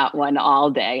on that one all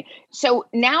day. So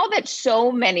now that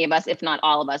so many of us, if not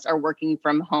all of us, are working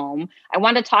from home, I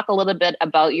want to talk a little bit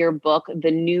about your book,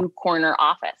 The New Corner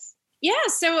Office. Yeah.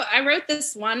 So I wrote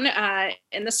this one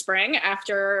in the spring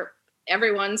after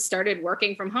everyone started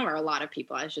working from home, or a lot of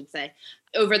people, I should say,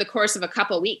 over the course of a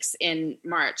couple of weeks in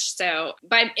March. So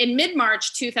in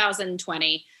mid-March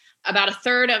 2020, about a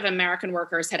third of American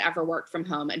workers had ever worked from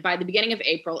home. And by the beginning of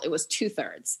April, it was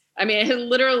 2/3. I mean, it had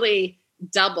literally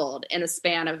doubled in a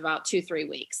span of about 2-3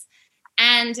 weeks.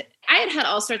 And I had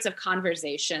all sorts of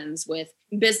conversations with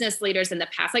business leaders in the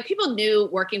past. Like, people knew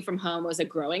working from home was a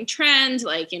growing trend.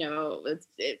 Like,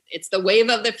 it's the wave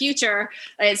of the future.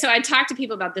 And so I talked to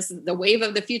people about, this is the wave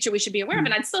of the future we should be aware of.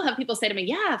 And I'd still have people say to me,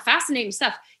 yeah, fascinating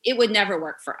stuff. It would never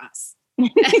work for us.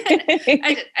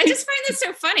 I just find this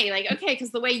so funny. Like, okay,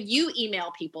 because the way you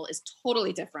email people is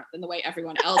totally different than the way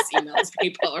everyone else emails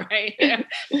people, right?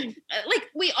 Like,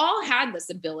 we all had this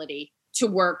ability to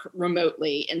work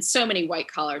remotely in so many white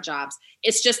collar jobs.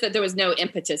 It's just that there was no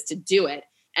impetus to do it.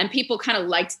 And people kind of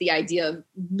liked the idea of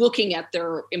looking at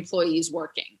their employees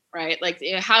working, right? Like,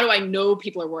 how do I know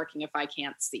people are working if I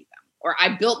can't see them? Or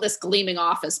I built this gleaming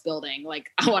office building.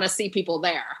 Like, I want to see people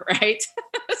there, right?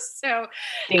 So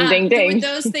ding, ding, there ding. were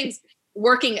those things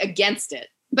working against it.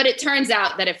 But it turns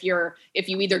out that if you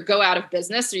either go out of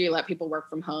business or you let people work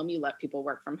from home, you let people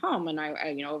work from home. And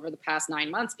I over the past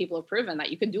 9 months, people have proven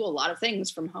that you can do a lot of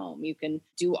things from home. You can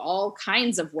do all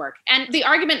kinds of work. And the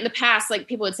argument in the past, like,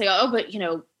 people would say, oh, but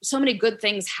so many good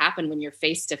things happen when you're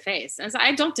face to face. And so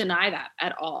I don't deny that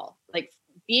at all. Like,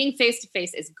 being face to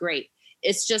face is great.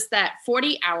 It's just that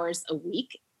 40 hours a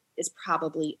week is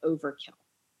probably overkill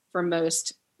for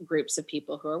most groups of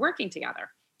people who are working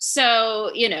together.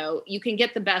 So, you can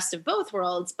get the best of both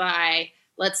worlds by,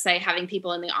 let's say, having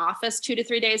people in the office 2 to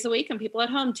 3 days a week and people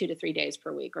at home 2 to 3 days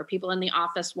per week, or people in the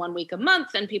office 1 week a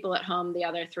month and people at home the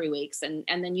other 3 weeks. And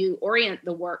then you orient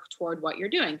the work toward what you're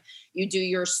doing. You do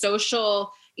your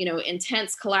social,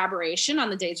 intense collaboration on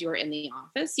the days you are in the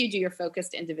office. You do your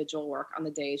focused individual work on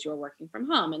the days you're working from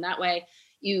home. And that way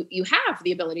you have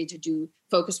the ability to do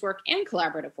focused work and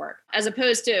collaborative work, as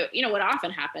opposed to, what often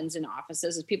happens in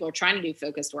offices is people are trying to do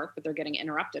focused work, but they're getting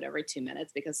interrupted every 2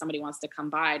 minutes because somebody wants to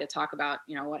come by to talk about,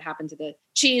 what happened to the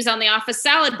cheese on the office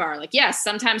salad bar. Like, yes,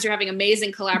 sometimes you're having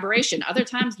amazing collaboration. Other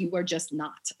times you are just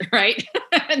not, right?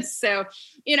 And so,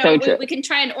 we can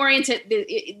try and orient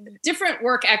it, different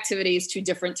work activities to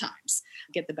different times,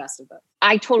 get the best of both.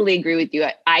 I totally agree with you.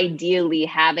 Ideally,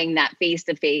 having that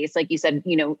face-to-face, like you said,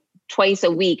 twice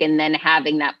a week, and then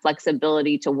having that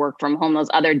flexibility to work from home those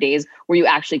other days where you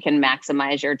actually can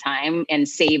maximize your time and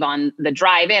save on the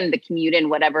drive in, the commute in,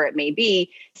 whatever it may be,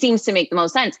 seems to make the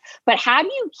most sense. But how do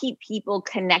you keep people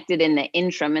connected in the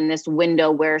interim, in this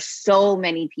window where so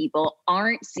many people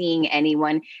aren't seeing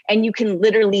anyone, and you can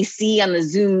literally see on the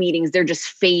Zoom meetings, they're just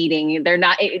fading.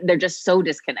 They're just so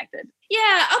disconnected.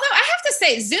 Yeah, although I have to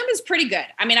say, Zoom is pretty good.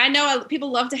 I mean, I know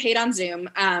people love to hate on Zoom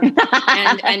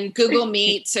and Google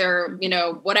Meet or,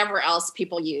 whatever else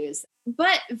people use.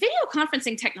 But video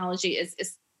conferencing technology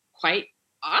is quite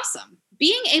awesome.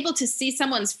 Being able to see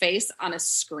someone's face on a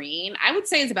screen, I would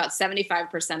say, is about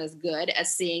 75% as good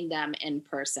as seeing them in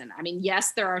person. I mean,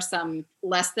 yes, there are some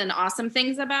less than awesome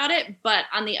things about it. But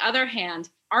on the other hand,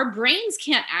 our brains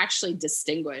can't actually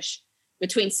distinguish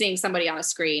between seeing somebody on a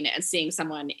screen and seeing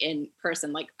someone in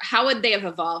person. Like, how would they have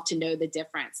evolved to know the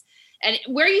difference? And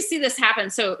where you see this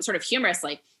happen so sort of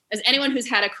humorously is anyone who's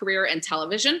had a career in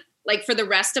television, like, for the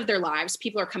rest of their lives,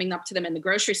 people are coming up to them in the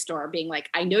grocery store being like,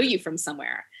 I know you from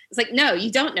somewhere. It's like, no,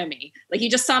 you don't know me. Like, you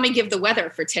just saw me give the weather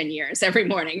for 10 years every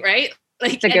morning, right?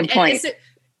 Like, that's a good point.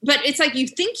 But it's like, you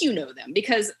think you know them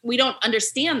because we don't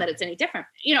understand that it's any different.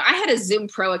 I had a Zoom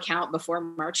Pro account before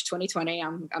March 2020.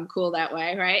 I'm cool that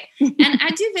way, right? And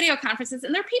I do video conferences,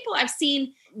 and there are people I've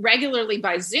seen regularly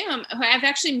by Zoom who I've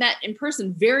actually met in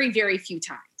person very, very few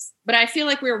times. But I feel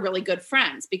like we're really good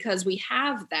friends because we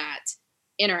have that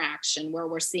interaction where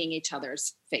we're seeing each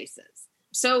other's faces.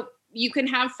 So you can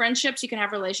have friendships, you can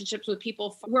have relationships with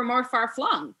people who are more far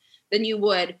flung than you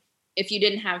would if you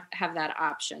didn't have that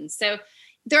option. So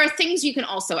there are things you can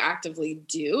also actively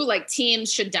do. Like,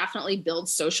 teams should definitely build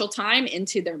social time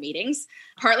into their meetings.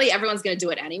 Partly everyone's going to do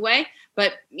it anyway,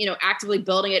 but, actively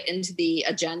building it into the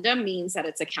agenda means that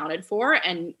it's accounted for,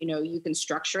 and, you can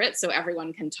structure it so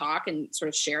everyone can talk and sort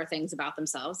of share things about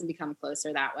themselves and become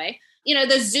closer that way.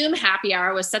 The Zoom happy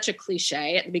hour was such a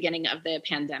cliche at the beginning of the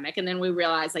pandemic. And then we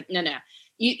realized, like, no,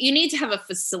 you need to have a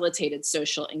facilitated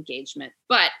social engagement.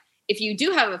 But if you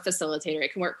do have a facilitator,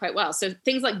 it can work quite well. So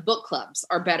things like book clubs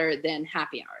are better than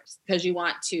happy hours because you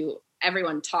want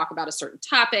everyone talk about a certain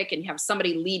topic and you have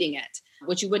somebody leading it,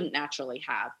 which you wouldn't naturally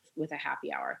have with a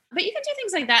happy hour. But you can do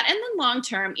things like that. And then long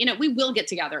term, we will get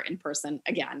together in person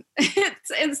again.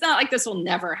 It's not like this will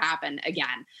never happen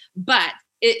again, but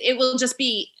it will just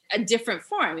be a different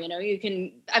form.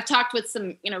 I've talked with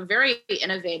some, very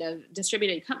innovative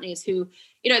distributed companies who,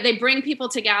 they bring people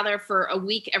together for a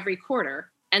week every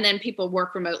quarter, and then people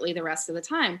work remotely the rest of the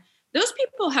time. Those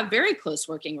people have very close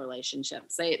working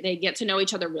relationships. They get to know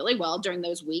each other really well during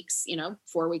those weeks,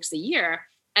 4 weeks a year.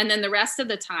 And then the rest of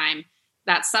the time,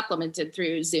 that's supplemented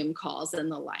through Zoom calls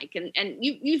and the like. And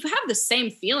you have the same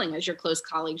feeling as your close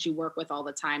colleagues you work with all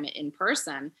the time in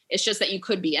person. It's just that you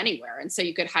could be anywhere. And so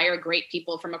you could hire great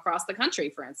people from across the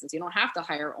country, for instance. You don't have to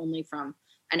hire only from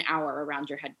an hour around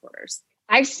your headquarters.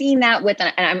 I've seen that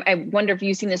and I wonder if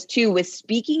you've seen this too, with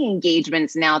speaking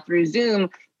engagements now through Zoom.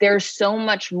 There's so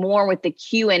much more with the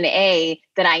Q&A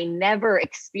that I never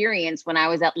experienced when I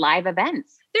was at live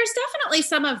events. There's definitely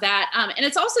some of that. And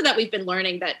it's also that we've been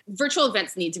learning that virtual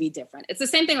events need to be different. It's the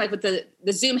same thing like with the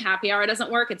Zoom happy hour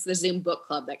doesn't work. It's the Zoom book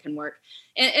club that can work.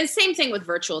 And same thing with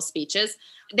virtual speeches.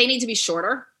 They need to be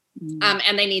shorter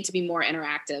and they need to be more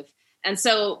interactive. And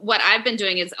so what I've been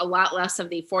doing is a lot less of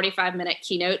the 45-minute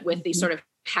keynote with the sort of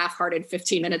half-hearted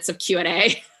 15 minutes of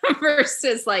Q&A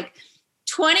versus like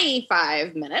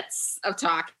 25 minutes of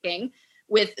talking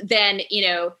with then,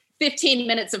 15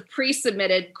 minutes of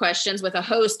pre-submitted questions with a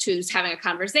host who's having a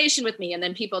conversation with me, and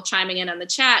then people chiming in on the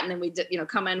chat, and then we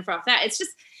come in from that.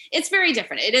 It's very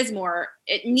different.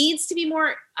 It needs to be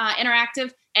more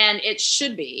interactive, and it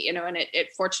should be, and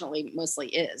it fortunately mostly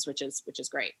is, which is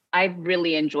great. I've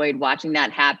really enjoyed watching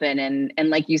that happen. And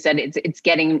like you said, it's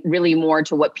getting really more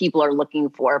to what people are looking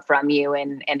for from you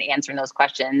and answering those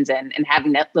questions and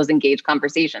having those engaged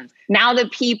conversations. Now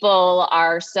that people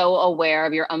are so aware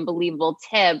of your unbelievable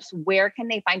tips, where can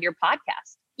they find your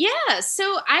podcast? Yeah.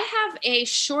 So I have a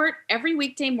short every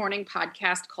weekday morning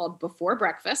podcast called Before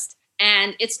Breakfast.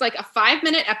 And it's like a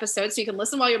 5-minute episode. So you can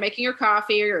listen while you're making your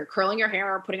coffee or curling your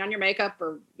hair or putting on your makeup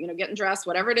or, getting dressed,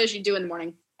 whatever it is you do in the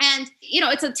morning. And,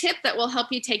 it's a tip that will help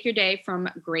you take your day from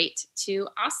great to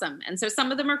awesome. And so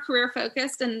some of them are career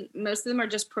focused and most of them are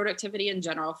just productivity and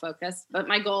general focused. But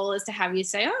my goal is to have you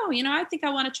say, I think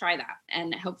I want to try that.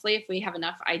 And hopefully if we have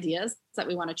enough ideas that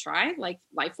we want to try, like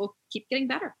life will keep getting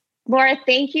better. Laura,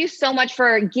 thank you so much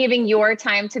for giving your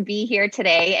time to be here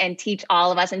today and teach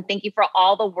all of us. And thank you for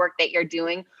all the work that you're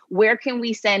doing. Where can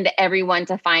we send everyone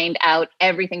to find out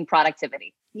everything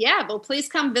productivity? Yeah, well, please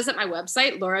come visit my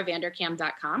website,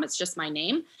 lauravanderkam.com. It's just my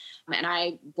name. And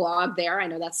I blog there. I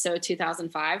know that's so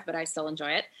 2005, but I still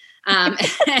enjoy it.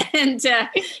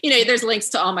 There's links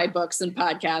to all my books and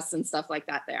podcasts and stuff like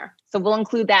that there. So we'll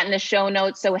include that in the show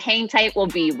notes. So hang tight. We'll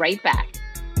be right back.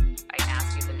 I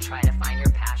asked you to try to find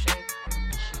your passion.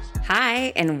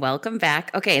 Hi, and welcome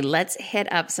back. Okay, let's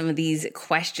hit up some of these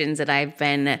questions that I've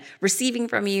been receiving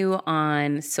from you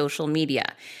on social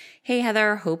media. Hey,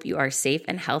 Heather, hope you are safe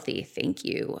and healthy. Thank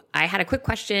you. I had a quick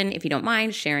question, if you don't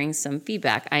mind sharing some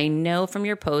feedback. I know from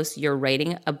your post you're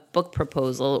writing a book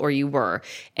proposal, or you were.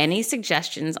 Any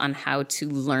suggestions on how to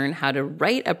learn how to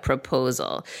write a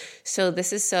proposal? So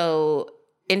this is so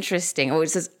interesting. Oh, it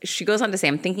says, she goes on to say,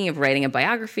 I'm thinking of writing a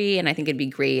biography, and I think it'd be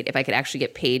great if I could actually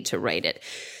get paid to write it.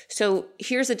 So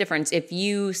here's the difference. If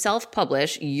you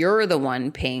self-publish, you're the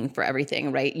one paying for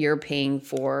everything, right? You're paying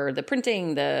for the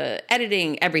printing, the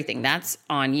editing, everything. That's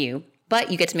on you.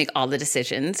 But you get to make all the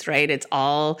decisions, right? It's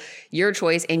all your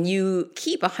choice, and you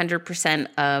keep 100%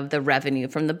 of the revenue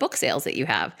from the book sales that you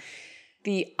have.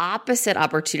 The opposite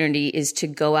opportunity is to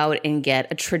go out and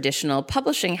get a traditional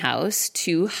publishing house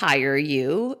to hire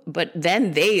you, but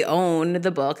then they own the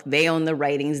book, they own the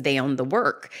writings, they own the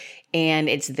work. And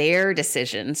it's their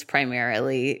decisions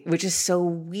primarily, which is so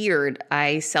weird.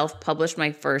 I self-published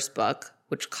my first book,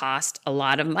 which cost a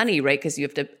lot of money, right? Because you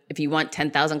have to, if you want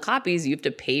 10,000 copies, you have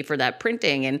to pay for that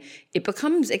printing, and it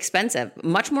becomes expensive,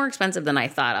 much more expensive than I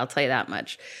thought, I'll tell you that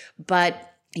much. But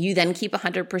you then keep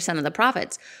 100% of the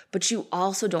profits, but you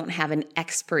also don't have an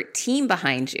expert team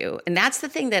behind you. And that's the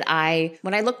thing that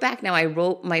when I look back now, I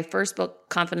wrote my first book,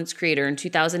 Confidence Creator, in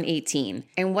 2018.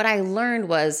 And what I learned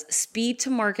was speed to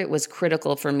market was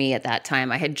critical for me at that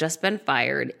time. I had just been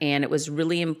fired, and it was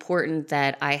really important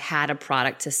that I had a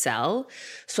product to sell.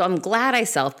 So I'm glad I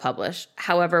self-published.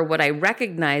 However, what I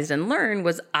recognized and learned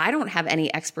was I don't have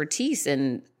any expertise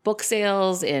in book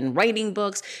sales, in writing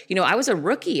books. I was a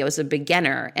rookie, I was a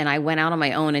beginner, and I went out on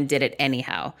my own and did it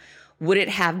anyhow. Would it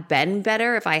have been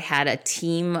better if I had a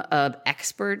team of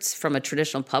experts from a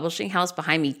traditional publishing house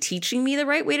behind me teaching me the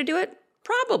right way to do it?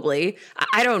 Probably.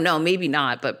 I don't know, maybe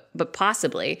not, but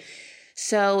possibly.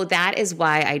 So that is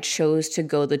why I chose to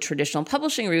go the traditional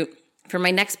publishing route for my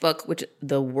next book, which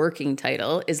the working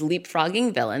title is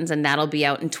Leapfrogging Villains, and that'll be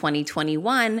out in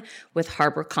 2021 with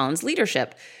HarperCollins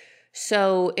Leadership.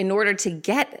 So in order to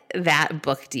get that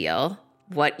book deal,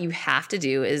 what you have to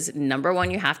do is, number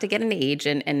one, you have to get an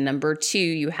agent, and number two,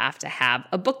 you have to have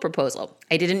a book proposal.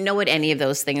 I didn't know what any of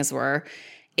those things were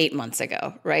 8 months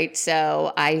ago, right?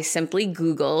 So I simply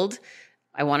Googled.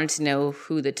 I wanted to know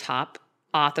who the top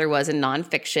author was in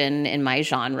nonfiction in my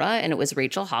genre, and it was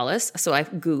Rachel Hollis. So I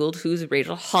Googled who's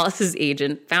Rachel Hollis's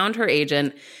agent, found her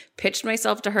agent, pitched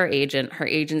myself to her agent. Her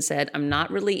agent said, I'm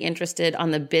not really interested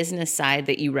on the business side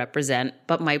that you represent,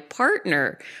 but my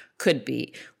partner could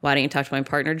be. Why don't you talk to my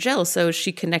partner, Jill? So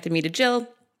she connected me to Jill.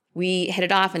 We hit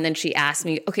it off, and then she asked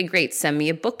me, okay, great, send me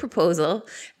a book proposal.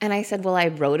 And I said, well, I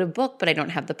wrote a book, but I don't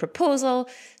have the proposal,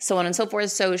 so on and so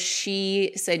forth. So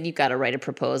she said, you got to write a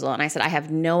proposal. And I said, I have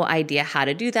no idea how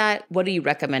to do that. What do you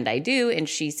recommend I do? And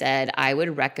she said, I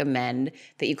would recommend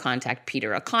that you contact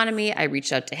Peter Economy. I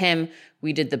reached out to him.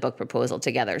 We did the book proposal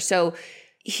together. So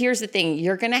here's the thing.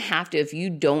 You're going to have to, if you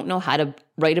don't know how to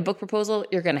write a book proposal,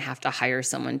 you're going to have to hire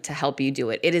someone to help you do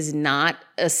it. It is not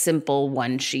a simple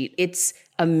one sheet. It's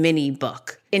a mini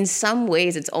book. In some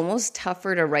ways, it's almost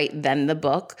tougher to write than the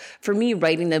book. For me,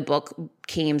 writing the book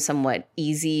came somewhat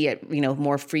easy,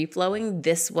 more free flowing.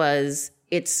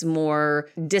 It's more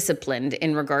disciplined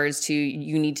in regards to,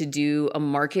 you need to do a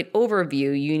market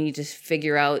overview. You need to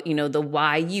figure out, the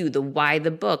why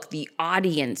the book, the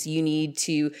audience. You need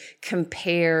to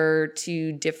compare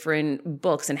to different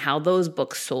books and how those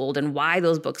books sold and why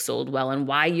those books sold well and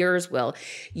why yours will.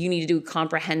 You need to do a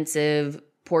comprehensive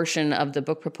portion of the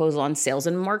book proposal on sales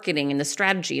and marketing and the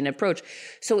strategy and approach.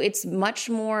 So it's much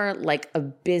more like a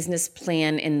business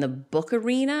plan in the book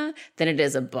arena than it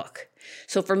is a book.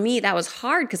 So for me, that was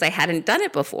hard because I hadn't done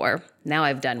it before. Now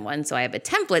I've done one, so I have a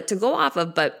template to go off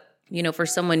of. But, for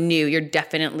someone new, you're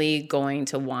definitely going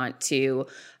to want to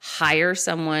hire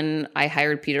someone. I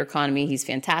hired Peter Economy. He's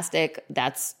fantastic.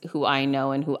 That's who I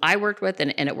know and who I worked with,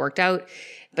 and it worked out.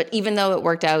 But even though it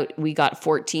worked out, we got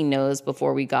 14 no's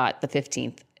before we got the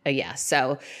 15th a yes.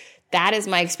 So that is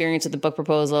my experience with the book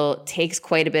proposal. It takes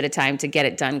quite a bit of time to get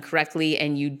it done correctly,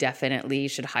 and you definitely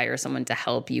should hire someone to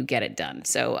help you get it done.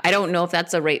 So I don't know if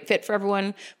that's a right fit for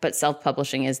everyone, but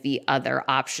self-publishing is the other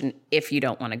option if you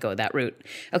don't want to go that route.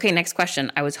 Okay, next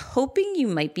question. I was hoping you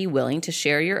might be willing to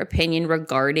share your opinion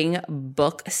regarding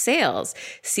book sales.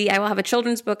 See, I will have a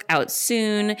children's book out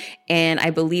soon, and I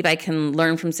believe I can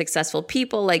learn from successful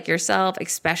people like yourself,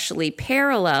 especially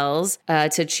parallels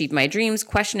to achieve my dreams.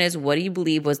 Question is, what do you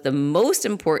believe was the most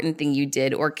important thing you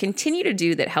did or continue to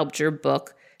do that helped your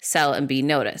book sell and be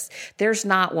noticed? There's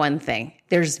not one thing.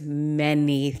 There's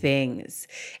many things.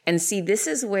 And see, this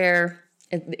is where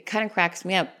it kind of cracks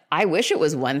me up. I wish it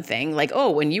was one thing, like,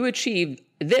 oh, when you achieve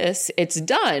this, it's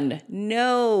done.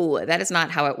 No, that is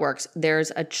not how it works.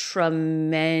 There's a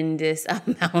tremendous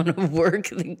amount of work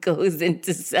that goes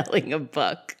into selling a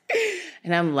book.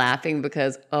 And I'm laughing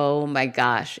because, oh my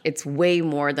gosh, it's way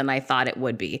more than I thought it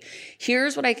would be.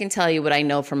 Here's what I can tell you, what I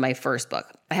know from my first book.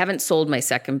 I haven't sold my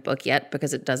second book yet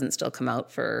because it doesn't still come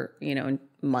out for,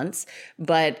 months.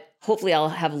 But hopefully I'll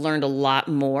have learned a lot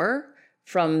more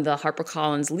from the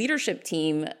HarperCollins leadership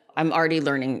team. I'm already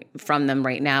learning from them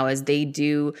right now as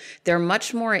they're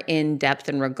much more in depth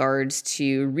in regards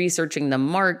to researching the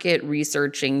market,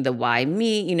 researching the why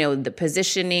me, the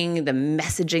positioning, the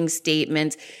messaging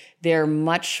statements. They're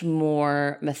much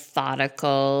more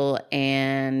methodical,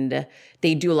 and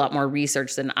they do a lot more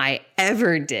research than I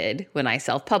ever did when I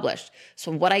self-published.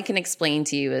 So what I can explain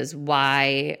to you is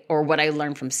why, or what I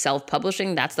learned from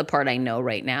self-publishing. That's the part I know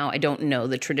right now. I don't know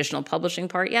the traditional publishing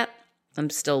part yet. I'm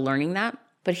still learning that.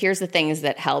 But here's the things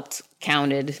that helped,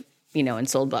 counted, and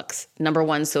sold books. Number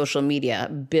one, social media.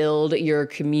 Build your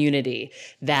community.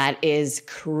 That is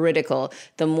critical.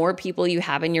 The more people you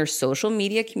have in your social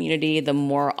media community, the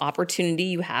more opportunity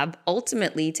you have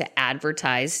ultimately to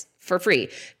advertise for free.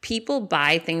 People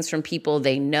buy things from people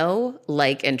they know,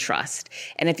 like, and trust.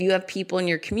 And if you have people in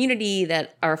your community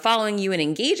that are following you and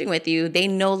engaging with you, they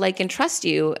know, like, and trust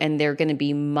you, and they're going to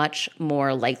be much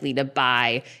more likely to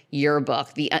buy your book.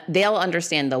 They'll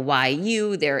understand the why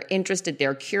you, they're interested,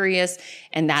 they're curious,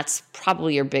 and that's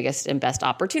probably your biggest and best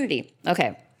opportunity.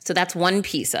 Okay. So that's one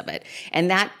piece of it. And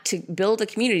that, to build a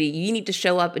community, you need to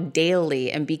show up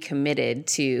daily and be committed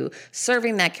to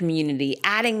serving that community,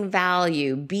 adding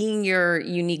value, being your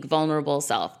unique, vulnerable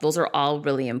self. Those are all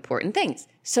really important things.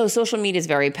 So social media is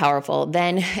very powerful.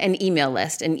 Then an email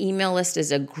list. An email list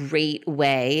is a great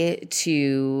way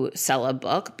to sell a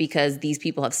book because these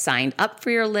people have signed up for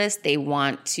your list. They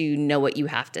want to know what you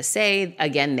have to say.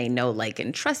 Again, they know, like,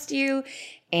 and trust you.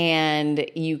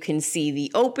 And you can see the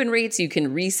open rates. You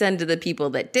can resend to the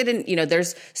people that didn't.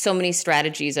 There's so many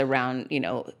strategies around,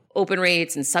 open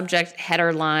rates and subject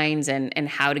header lines and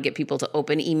how to get people to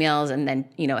open emails and then,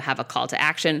 have a call to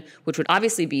action, which would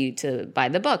obviously be to buy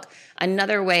the book.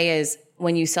 Another way is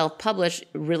when you self-publish,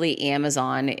 really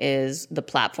Amazon is the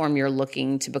platform you're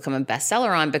looking to become a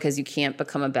bestseller on, because you can't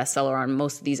become a bestseller on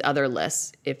most of these other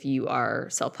lists if you are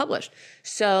self-published.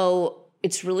 So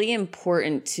it's really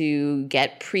important to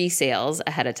get pre-sales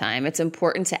ahead of time. It's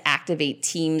important to activate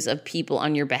teams of people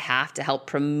on your behalf to help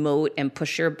promote and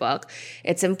push your book.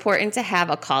 It's important to have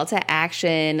a call to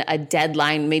action, a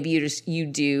deadline. Maybe you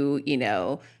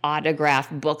do, autograph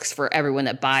books for everyone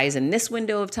that buys in this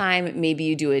window of time. Maybe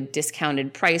you do a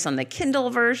discounted price on the Kindle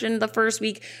version the first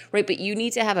week, right? But you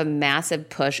need to have a massive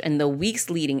push in the weeks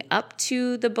leading up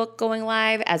to the book going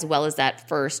live, as well as that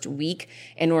first week,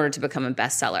 in order to become a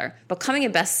bestseller. Becoming a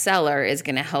bestseller is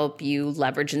going to help you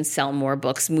leverage and sell more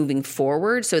books moving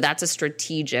forward. So that's a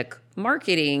strategic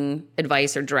marketing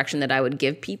advice or direction that I would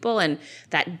give people. And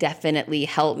that definitely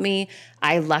helped me.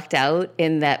 I lucked out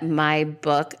in that my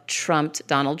book trumped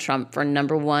Donald Trump for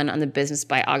 #1 on the business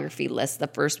biography list the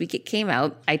first week it came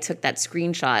out. I took that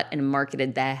screenshot and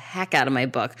marketed the heck out of my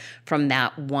book from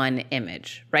that one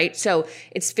image, right? So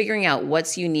it's figuring out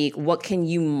what's unique, what can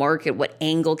you market, what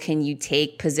angle can you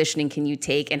take, positioning can you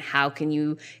take, and how can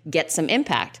you get some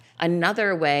impact.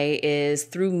 Another way is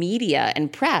through media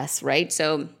and press, right?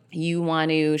 So you want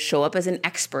to show up as an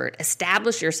expert,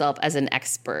 establish yourself as an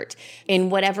expert in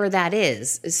whatever that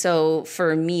is. So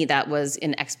for me, that was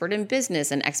an expert in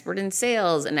business, an expert in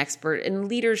sales, an expert in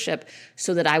leadership,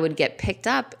 so that I would get picked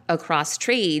up across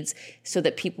trades so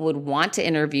that people would want to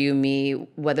interview me,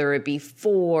 whether it be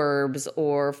Forbes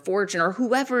or Fortune or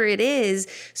whoever it is,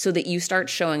 so that you start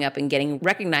showing up and getting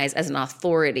recognized as an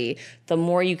authority. The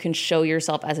more you can show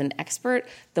yourself as an expert,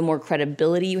 the more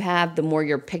credibility you have, the more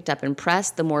you're picked up and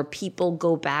pressed, the more people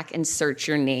go back and search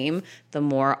your name, the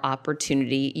more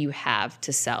opportunity you have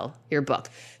to sell your book.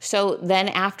 So then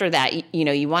after that,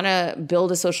 you want to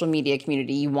build a social media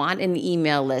community. You want an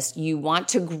email list. You want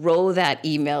to grow that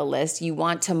email list. You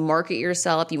want to market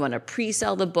yourself. You want to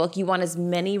pre-sell the book. You want as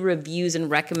many reviews and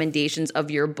recommendations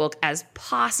of your book as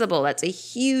possible. That's a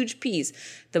huge piece.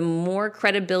 The more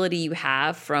credibility you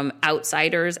have from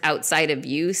outsiders outside of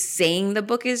you saying the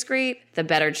book is great, the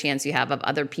better chance you have of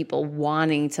other people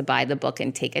wanting to buy the book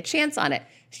and take a chance on it.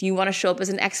 So you want to show up as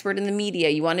an expert in the media.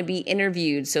 You want to be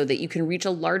interviewed so that you can reach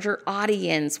a larger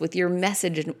audience with your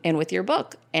message and with your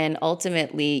book. And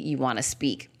ultimately, you want to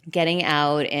speak. Getting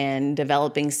out and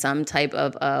developing some type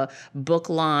of a book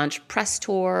launch press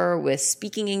tour with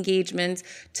speaking engagements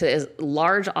to as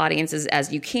large audiences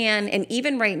as you can. And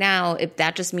even right now, if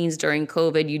that just means during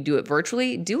COVID, you do it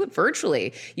virtually, do it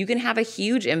virtually. You can have a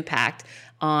huge impact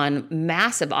on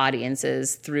massive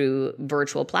audiences through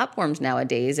virtual platforms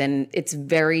nowadays. And it's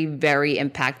very, very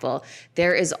impactful.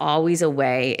 There is always a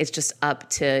way. It's just up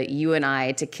to you and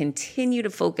I to continue to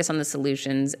focus on the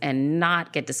solutions and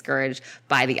not get discouraged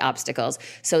by the obstacles.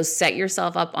 So set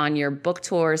yourself up on your book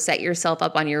tour, set yourself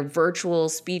up on your virtual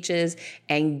speeches,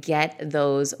 and get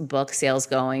those book sales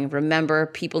going. Remember,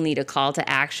 people need a call to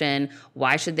action.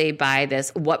 Why should they buy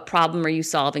this? What problem are you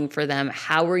solving for them?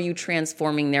 How are you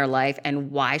transforming their life?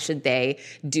 And why should they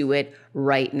do it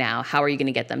right now? How are you going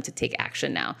to get them to take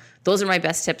action now? Those are my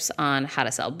best tips on how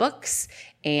to sell books.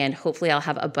 And hopefully I'll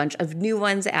have a bunch of new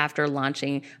ones after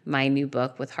launching my new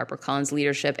book with HarperCollins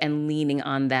Leadership and leaning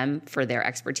on them for their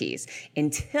expertise.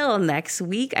 Until next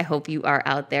week, I hope you are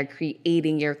out there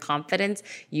creating your confidence.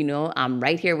 You know I'm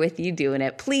right here with you doing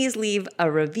it. Please leave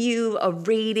a review, a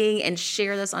rating, and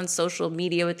share this on social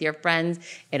media with your friends.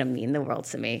 It'll mean the world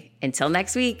to me. Until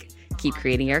next week, keep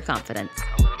creating your confidence.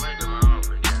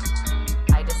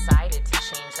 I decided to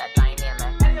change that dynamic.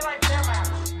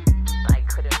 I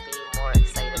couldn't be more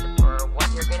excited for what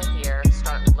you're going to hear,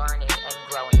 start learning and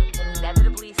growing.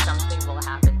 Inevitably, something will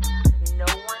happen. No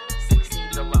one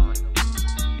succeeds alone.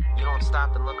 You don't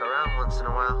stop and look around once in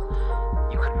a while,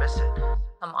 you could miss it.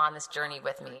 Come on this journey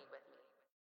with me.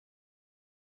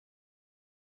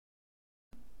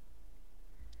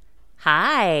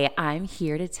 Hi, I'm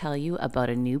here to tell you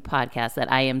about a new podcast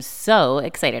that I am so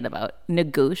excited about.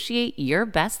 Negotiate Your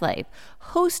Best Life,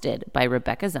 hosted by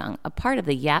Rebecca Zung, a part of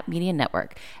the Yap Media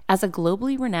Network. As a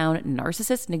globally renowned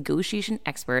narcissist negotiation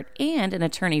expert and an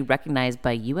attorney recognized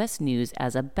by U.S. News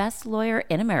as a best lawyer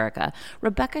in America,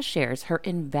 Rebecca shares her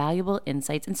invaluable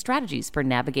insights and strategies for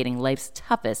navigating life's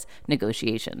toughest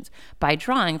negotiations. By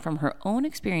drawing from her own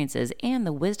experiences and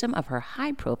the wisdom of her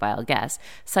high-profile guests,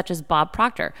 such as Bob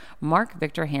Proctor, Mark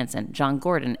Victor Hansen, John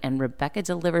Gordon, and Rebecca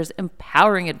delivers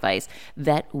empowering advice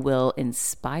that will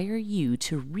inspire you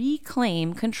to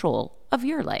reclaim control of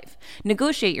your life.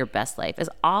 Negotiate Your Best Life is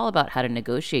all about how to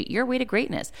negotiate your way to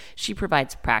greatness. She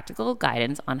provides practical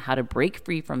guidance on how to break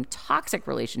free from toxic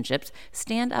relationships,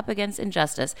 stand up against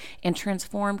injustice, and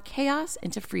transform chaos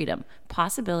into freedom,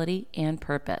 possibility, and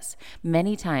purpose.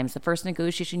 Many times, the first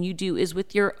negotiation you do is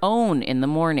with your own in the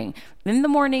morning. In the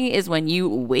morning is when you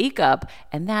wake up,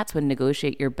 and that's when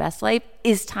Negotiate Your Best Life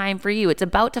is time for you. It's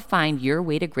about to find your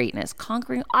way to greatness,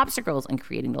 conquering obstacles and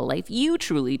creating the life you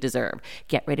truly deserve.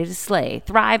 Get ready to slay,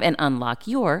 thrive, and unlock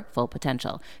your full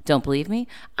potential. Don't believe me?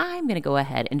 I'm going to go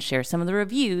ahead and share some of the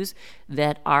reviews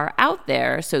that are out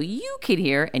there so you can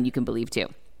hear and you can believe too.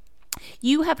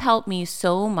 You have helped me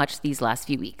so much these last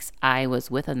few weeks. I was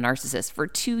with a narcissist for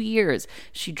 2 years.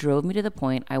 She drove me to the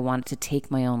point I wanted to take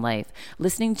my own life.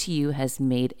 Listening to you has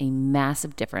made a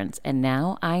massive difference, and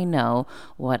now I know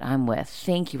what I'm with.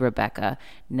 Thank you, Rebecca.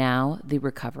 Now the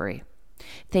recovery.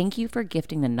 Thank you for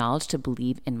gifting the knowledge to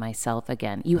believe in myself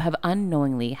again. You have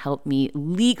unknowingly helped me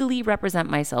legally represent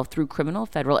myself through criminal,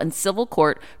 federal, and civil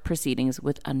court proceedings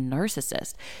with a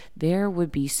narcissist. There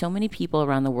would be so many people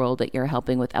around the world that you're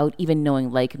helping without even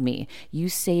knowing, like me. You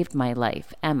saved my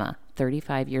life. Emma,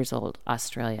 35 years old,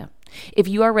 Australia. If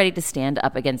you are ready to stand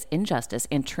up against injustice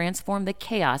and transform the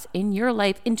chaos in your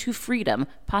life into freedom,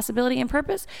 possibility, and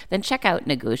purpose, then check out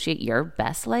Negotiate Your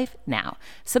Best Life now.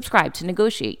 Subscribe to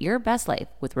Negotiate Your Best Life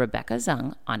with Rebecca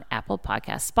Zung on Apple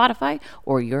Podcasts, Spotify,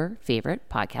 or your favorite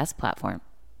podcast platform.